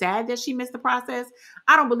really sad that she missed the process.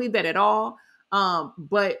 I don't believe that at all.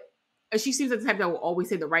 But she seems like the type that will always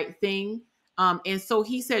say the right thing. And so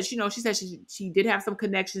he said, she said she did have some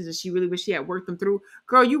connections and she really wish she had worked them through.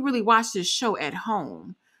 Girl, you really watched this show at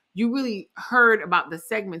home. You really heard about the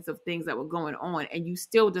segments of things that were going on and you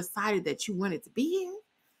still decided that you wanted to be in.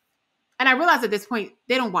 And I realized at this point,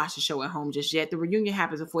 they don't watch the show at home just yet. The reunion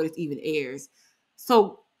happens before this even airs.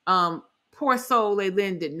 So, poor soul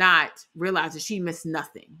Laylen did not realize that she missed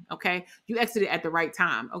nothing, okay? You exited at the right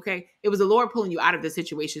time, okay? It was the Lord pulling you out of the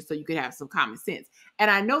situation so you could have some common sense. And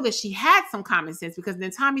I know that she had some common sense because then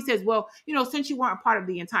Tommy says, well, since you weren't a part of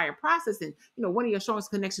the entire process and, one of your strongest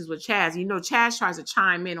connections with Chaz, Chaz tries to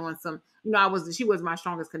chime in on some, she was my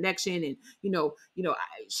strongest connection and,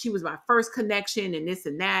 she was my first connection and this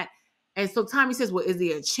and that. And so Tommy says, well, is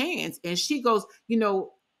there a chance? And she goes,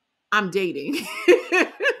 I'm dating.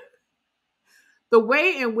 The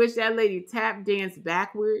way in which that lady tap danced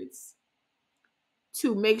backwards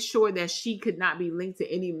to make sure that she could not be linked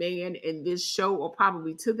to any man in this show or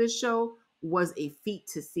probably to this show was a feat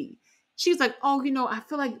to see. She's like, oh, I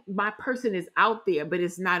feel like my person is out there, but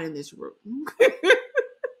it's not in this room. Can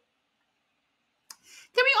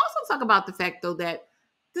we also talk about the fact, though, that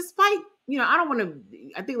despite,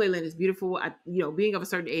 I think Laylen is beautiful. Being of a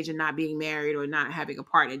certain age and not being married or not having a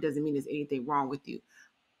partner doesn't mean there's anything wrong with you.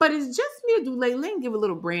 But it's just me to do Laylen give a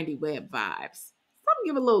little Brandy Webb vibes. Some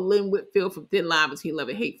give a little Lynn Whitfield from Thin Line Between Love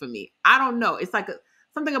and Hate for me. I don't know. It's like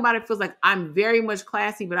Something about it feels like I'm very much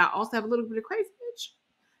classy, but I also have a little bit of crazy bitch.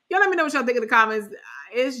 Y'all let me know what y'all think in the comments.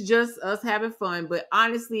 It's just us having fun, but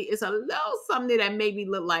honestly, it's a little something that made me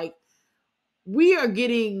look like we are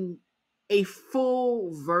getting a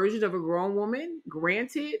full version of a grown woman,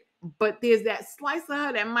 granted, but there's that slice of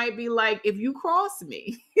her that might be like, if you cross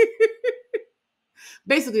me,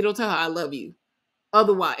 basically don't tell her I love you.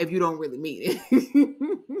 Otherwise, if you don't really mean it.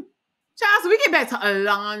 Child, so we get back to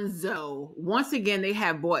Alonzo. Once again, they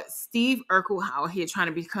have brought Steve Urkel out here trying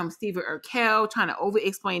to become Steve Urkel, trying to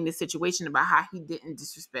over-explain this situation about how he didn't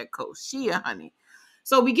disrespect Coach Shia, honey.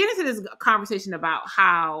 So we get into this conversation about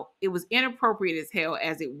how it was inappropriate as hell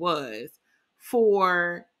as it was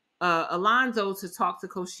for Alonzo to talk to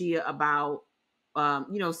Coach Shia about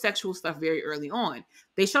sexual stuff very early on.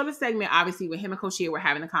 They showed a segment, obviously, when him and Coach Shia were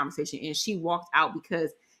having a conversation, and she walked out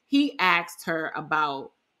because he asked her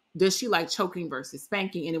about does she like choking versus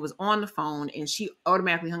spanking, and it was on the phone, and she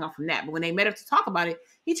automatically hung up from that. But when they met up to talk about it,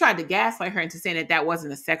 he tried to gaslight her into saying that that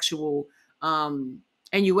wasn't a sexual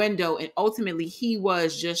innuendo, and ultimately he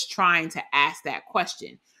was just trying to ask that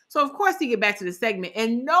question. So of course he get back to the segment,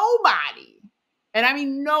 and nobody, and I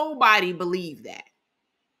mean nobody, believed that.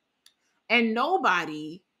 And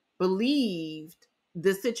nobody believed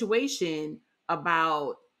the situation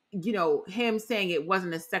about, him saying it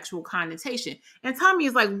wasn't a sexual connotation. And Tommy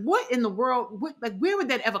is like, what in the world? Where would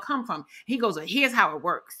that ever come from? He goes, well, here's how it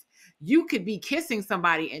works. You could be kissing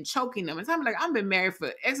somebody and choking them. And Tommy's like, I've been married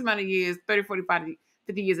for X amount of years, 30, 45,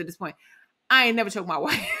 50 years at this point. I ain't never choked my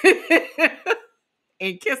wife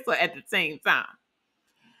and kissed her at the same time.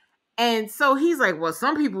 And so he's like, well,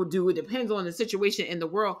 some people do. It depends on the situation in the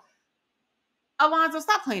world. Alonzo,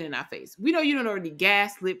 stop playing in our face. We know you don't already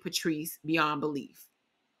gaslit Patrice beyond belief.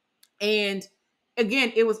 And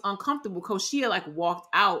again, it was uncomfortable. Coach Shia walked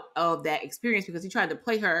out of that experience because he tried to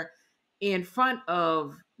play her in front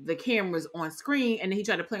of the cameras on screen, and then he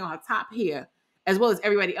tried to play on her top hair, as well as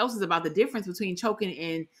everybody else's, about the difference between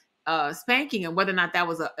choking and spanking and whether or not that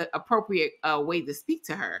was an appropriate way to speak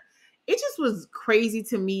to her. It just was crazy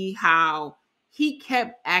to me how he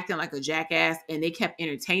kept acting like a jackass and they kept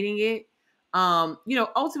entertaining it.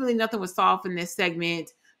 Ultimately nothing was solved in this segment.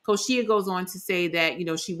 Coach Shia goes on to say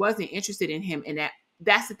that, she wasn't interested in him and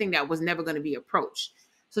that's the thing that was never going to be approached.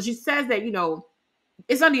 So she says that,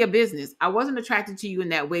 it's none of your business. I wasn't attracted to you in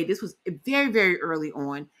that way. This was very, very early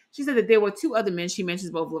on. She said that there were two other men. She mentions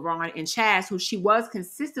both LeBron and Chaz, who she was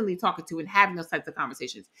consistently talking to and having those types of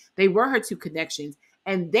conversations. They were her two connections,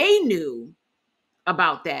 and they knew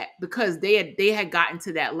about that because they had gotten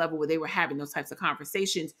to that level where they were having those types of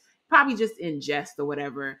conversations, probably just in jest or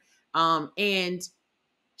whatever. And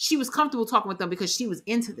she was comfortable talking with them because she was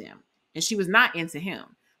into them and she was not into him.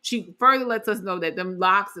 She further lets us know that them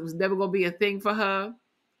locks, it was never going to be a thing for her.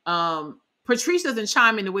 Patrice doesn't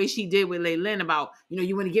chime in the way she did with Leylin about,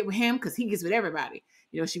 you want to get with him because he gets with everybody.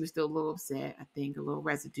 She was still a little upset, I think, a little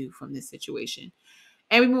residue from this situation.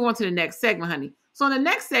 And we move on to the next segment, honey. So in the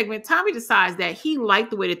next segment, Tommy decides that he liked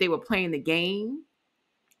the way that they were playing the game,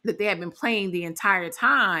 that they had been playing the entire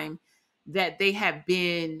time, that they have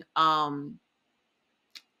been,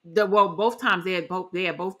 both times they had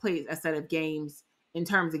both played a set of games in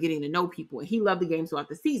terms of getting to know people. And he loved the game throughout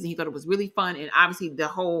the season. He thought it was really fun. And obviously the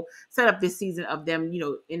whole setup this season of them,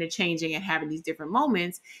 interchanging and having these different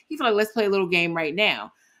moments, he felt like, let's play a little game right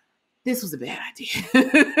now. This was a bad idea.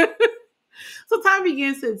 So Tommy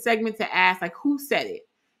begins the segment to ask, who said it?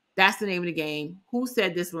 That's the name of the game. Who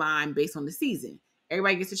said this line based on the season?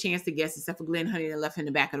 Everybody gets a chance to guess except for Glenn, honey, that left in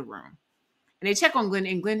the back of the room. And they check on Glenn,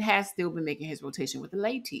 and Glenn has still been making his rotation with the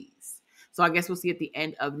ladies. So I guess we'll see at the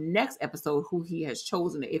end of next episode who he has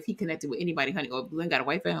chosen, if he connected with anybody, honey, or if Glenn got a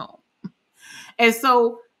wife at home. And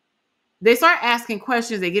so they start asking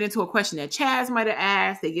questions. They get into a question that Chaz might have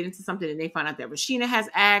asked. They get into something and they find out that Rashina has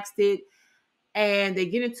asked it. And they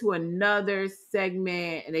get into another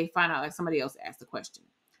segment and they find out somebody else asked the question.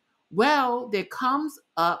 Well, there comes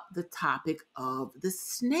up the topic of the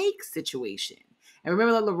snake situation. And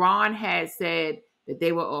remember that LaRon had said that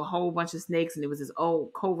they were a whole bunch of snakes and it was this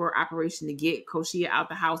old covert operation to get Coach Shia out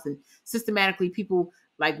the house, and systematically people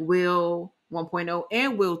like Will 1.0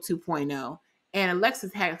 and Will 2.0 and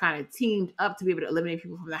Alexis had kind of teamed up to be able to eliminate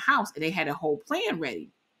people from the house, and they had a whole plan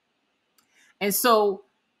ready. And so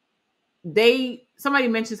somebody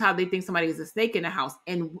mentions how they think somebody is a snake in the house.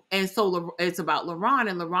 And so it's about LaRon,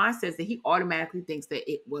 and LaRon says that he automatically thinks that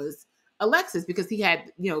it was Alexis because he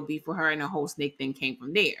had, beef with her and the whole snake thing came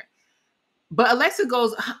from there. But Alexis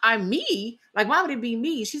goes, I'm me? Why would it be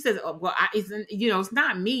me? She says, well, it's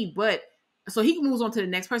not me, but so he moves on to the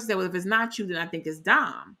next person. Said, well, if it's not you, then I think it's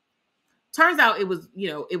Dom. Turns out it was,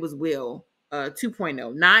 it was Will.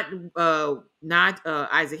 2.0, not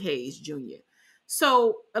Isaac Hayes Jr.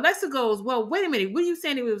 So Alexa goes, well, wait a minute. What are you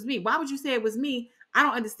saying it was me? Why would you say it was me? I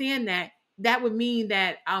don't understand that. That would mean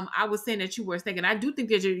that I was saying that you were a snake. And I do think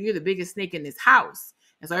that you're the biggest snake in this house.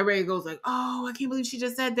 And so everybody goes like, oh, I can't believe she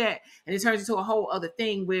just said that. And it turns into a whole other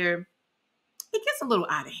thing where it gets a little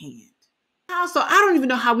out of hand. Also, I don't even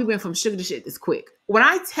know how we went from sugar to shit this quick. When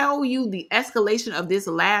I tell you the escalation of this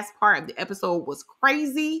last part of the episode was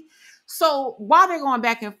crazy. So while they're going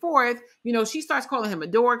back and forth, she starts calling him a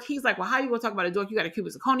dork. He's like, well, how you going to talk about a dork? You got a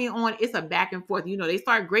Cuban zirconia on. It's a back and forth. They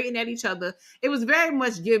start grating at each other. It was very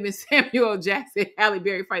much giving Samuel Jackson, Halle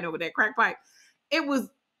Berry fighting over that crack pipe. It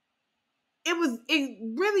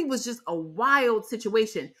really was just a wild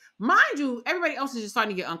situation. Mind you, everybody else is just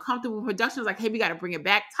starting to get uncomfortable. Production is like, hey, we got to bring it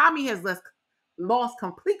back. Tommy has lost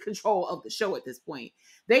complete control of the show at this point.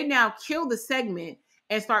 They now kill the segment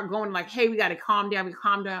and start going like, hey, we got to calm down.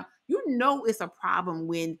 It's a problem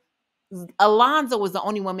when Alonzo was the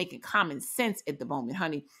only one making common sense at the moment,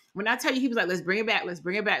 honey. When I tell you, he was like, let's bring it back. Let's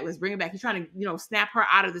bring it back. Let's bring it back. He's trying to, snap her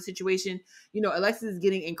out of the situation. Alexis is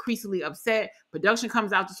getting increasingly upset. Production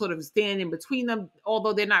comes out to sort of stand in between them,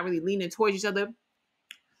 although they're not really leaning towards each other.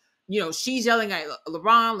 She's yelling at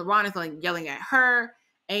LaRon. LaRon is like yelling at her.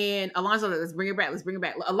 And Alonzo, let's bring it back. Let's bring it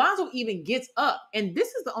back. Alonzo even gets up. And this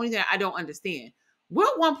is the only thing I don't understand.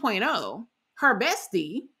 Will 1.0, her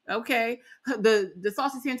bestie, okay, the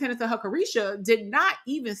Saucy Santana to her Carisha, did not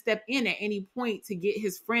even step in at any point to get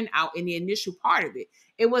his friend out in the initial part of it.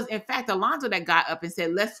 It was, in fact, Alonzo that got up and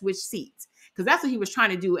said, let's switch seats. Because that's what he was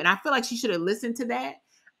trying to do. And I feel like she should have listened to that.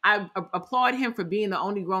 I applaud him for being the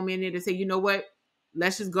only grown man there to say, you know what?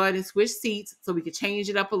 Let's just go ahead and switch seats so we could change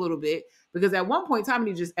it up a little bit. Because at one point,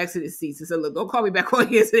 Tommy just exited seats and said, look, don't call me back on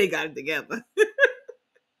here. So they got it together.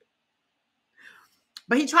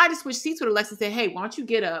 But he tried to switch seats with Alexis and said, hey, why don't you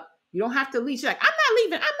get up? You don't have to leave. She's like, I'm not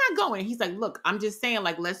leaving. I'm not going. And he's like, look, I'm just saying,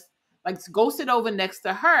 like, let's go sit over next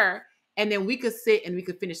to her. And then we could sit and we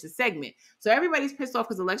could finish the segment. So everybody's pissed off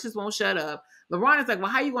because Alexis won't shut up. LaRon is like, well,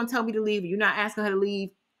 how are you going to tell me to leave? You're not asking her to leave.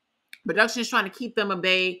 Production is trying to keep them at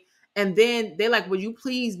bay. And then they're like, will you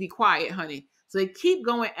please be quiet, honey? So they keep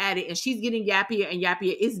going at it. And she's getting yappier and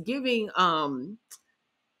yappier. It's giving,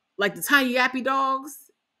 like the tiny yappy dogs.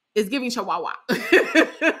 It's giving Chihuahua.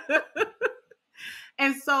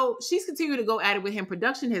 And so she's continuing to go at it with him.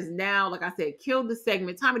 Production has now, like I said, killed the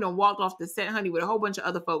segment. Tommy done walked off the set, honey, with a whole bunch of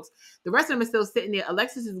other folks. The rest of them are still sitting there.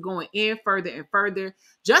 Alexis is going in further and further.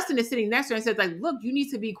 Justin is sitting next to her and says, like, look, you need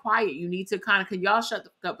to be quiet. You need to can y'all shut the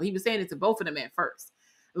fuck up? He was saying it to both of them at first.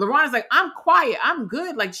 LaRon is like, I'm quiet. I'm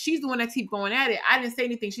good. Like, she's the one that keep going at it. I didn't say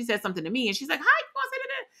anything. She said something to me. And she's like, how you gonna say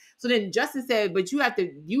that? So then Justin said, but you have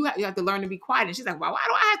to learn to be quiet. And she's like, well, why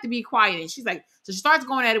do I have to be quiet? And she's like, so she starts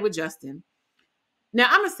going at it with Justin. Now,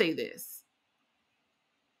 I'm going to say this.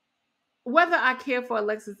 Whether I care for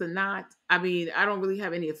Alexis or not, I mean, I don't really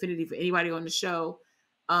have any affinity for anybody on the show.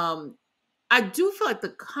 I do feel like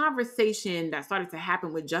the conversation that started to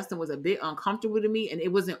happen with Justin was a bit uncomfortable to me, and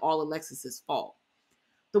it wasn't all Alexis's fault.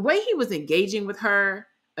 The way he was engaging with her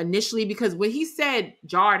initially, because what he said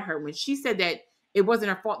jarred her when she said that it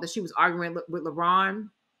wasn't her fault that she was arguing with LaRon,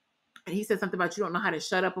 and he said something about you don't know how to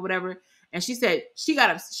shut up or whatever. And she said she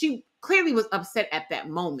clearly was upset at that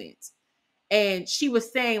moment. And she was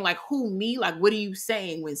saying, like, who, me? Like, what are you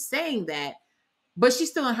saying when saying that? But she's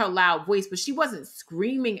still in her loud voice, but she wasn't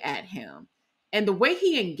screaming at him. And the way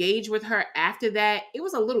he engaged with her after that, it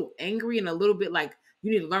was a little angry and a little bit like, you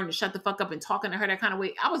need to learn to shut the fuck up and talking to her that kind of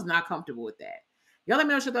way. I was not comfortable with that. Y'all let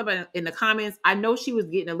me know, shut up in the comments. I know she was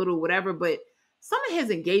getting a little whatever, but some of his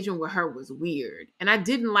engagement with her was weird. And I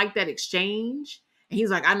didn't like that exchange. And he's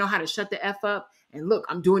like, I know how to shut the F up. And look,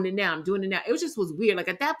 I'm doing it now. It was weird. Like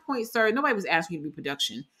at that point, sir, nobody was asking you to be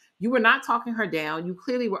production. You were not talking her down. You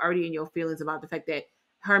clearly were already in your feelings about the fact that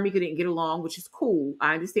her and Mika didn't get along, which is cool.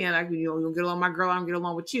 I understand, like, you don't get along with my girl, I don't get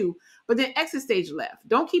along with you. But then exit stage left.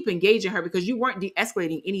 Don't keep engaging her because you weren't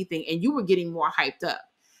de-escalating anything and you were getting more hyped up.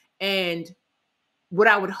 And what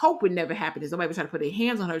I would hope would never happen is somebody would try to put their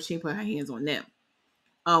hands on her, she put her hands on them.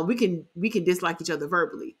 We can dislike each other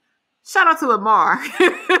verbally. Shout out to Lamar,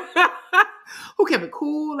 who kept it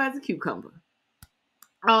cool as a cucumber.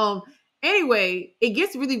 Anyway, it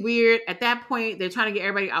gets really weird. At that point, they're trying to get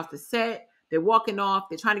everybody off the set. They're walking off.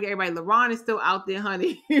 They're trying to get everybody. LaRon is still out there,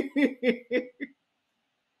 honey.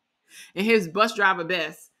 And his bus driver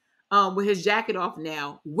best, with his jacket off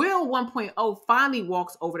now. Will 1.0 finally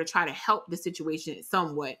walks over to try to help the situation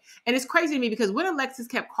somewhat. And it's crazy to me because when Alexis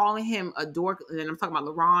kept calling him a dork, and then I'm talking about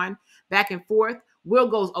LaRon, back and forth, Will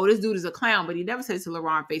goes, oh, this dude is a clown. But he never said it to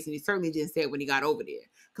LaRon's face, and he certainly didn't say it when he got over there.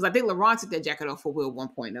 Because I think LaRon took that jacket off for Will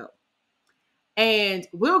 1.0. And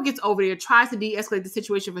Will gets over there, tries to de-escalate the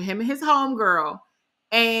situation for him and his homegirl.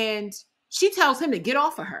 And she tells him to get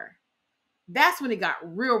off of her. That's when it got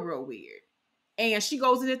real, real weird. And she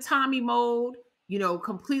goes into Tommy mode,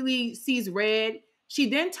 completely sees red. She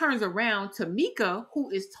then turns around to Mika, who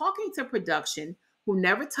is talking to production, who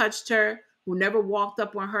never touched her, who never walked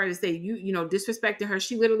up on her to say, disrespected her.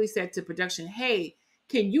 She literally said to production, hey,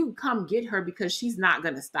 can you come get her because she's not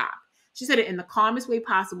going to stop. She said it in the calmest way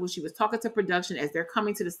possible. She was talking to production as they're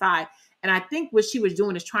coming to the side. And I think what she was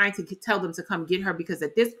doing is trying to tell them to come get her because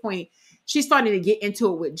at this point, she's starting to get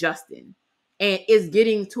into it with Justin and is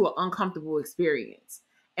getting to an uncomfortable experience.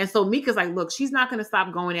 And so Mika's like, look, she's not going to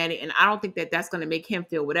stop going at it. And I don't think that that's going to make him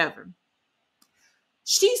feel whatever.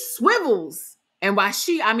 She swivels. And by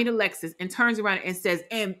she, I mean Alexis, and turns around and says,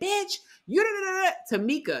 and bitch, you to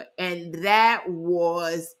Mika. And that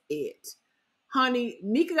was it. Honey,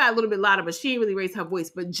 Mika got a little bit louder, but she didn't really raise her voice.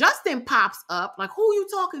 But Justin pops up, like, who are you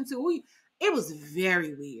talking to? It was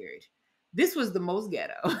very weird. This was the most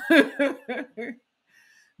ghetto.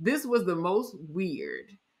 This was the most weird.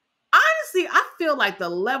 Honestly, I feel like the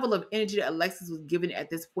level of energy that Alexis was given at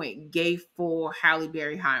this point gave for Halle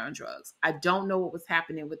Berry high on drugs. I don't know what was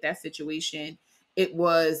happening with that situation. It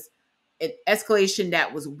was an escalation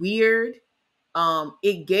that was weird.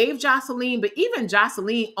 It gave JOSELINE, but even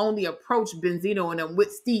JOSELINE only approached Benzino and them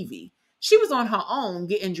with Stevie. She was on her own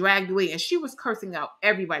getting dragged away, and she was cursing out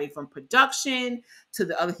everybody from production to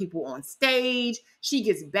the other people on stage. She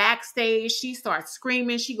gets backstage. She starts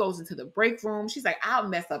screaming. She goes into the break room. She's like, I'll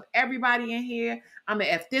mess up everybody in here. I'm going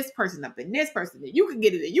to F this person up and this person. You can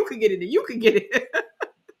get it. You can get it. You can get it.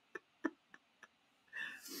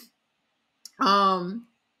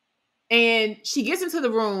 And she gets into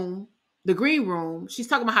the room, the green room. She's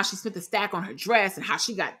talking about how she spent the stack on her dress and how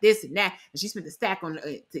she got this and that. And she spent the stack on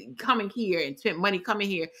coming here and spent money coming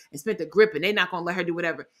here and spent the grip and they're not going to let her do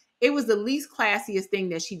whatever. It was the least classiest thing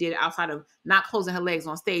that she did outside of not closing her legs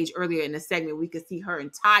on stage earlier in the segment. We could see her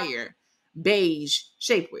entire beige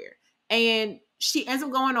shapewear. And she ends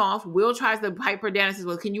up going off. Will tries to pipe her down and says,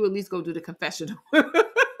 well, can you at least go do the confessional?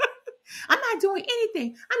 I'm not doing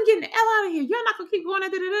anything. I'm getting the hell out of here. You're not going to keep going.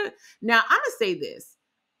 Now, I'm going to say this.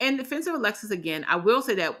 In defense of Alexis again, I will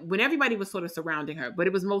say that when everybody was sort of surrounding her, but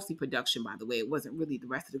it was mostly production, by the way. It wasn't really the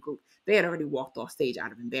rest of the group. They had already walked off stage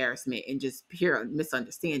out of embarrassment and just pure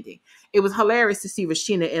misunderstanding. It was hilarious to see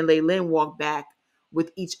Rashina and Laylen walk back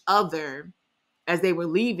with each other as they were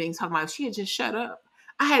leaving, talking about she had just shut up.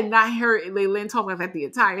 I had not heard Laylen talk about that the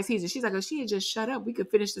entire season. She's like, oh, she had just shut up. We could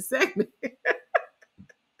finish the segment.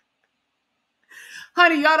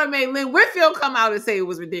 Honey, y'all done made Lynn Whitfield come out and say it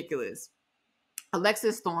was ridiculous.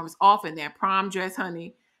 Alexis storms off in that prom dress,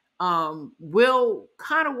 honey. Will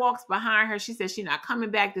kind of walks behind her. She says she's not coming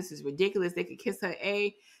back. This is ridiculous. They could kiss her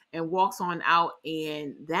and walks on out.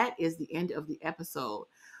 And that is the end of the episode.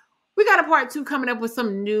 We got a part 2 coming up with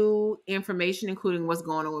some new information, including what's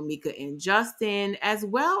going on with Mika and Justin, as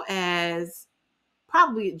well as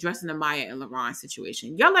probably addressing the Maya and LaRon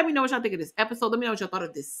situation. Y'all let me know what y'all think of this episode. Let me know what y'all thought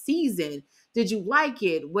of this season. Did you like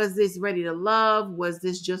it? Was this ready to love? Was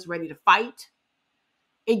this just ready to fight?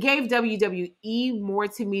 It gave WWE more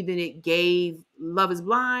to me than it gave Love is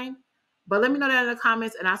Blind. But let me know that in the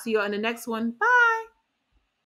comments, and I'll see y'all in the next one. Bye.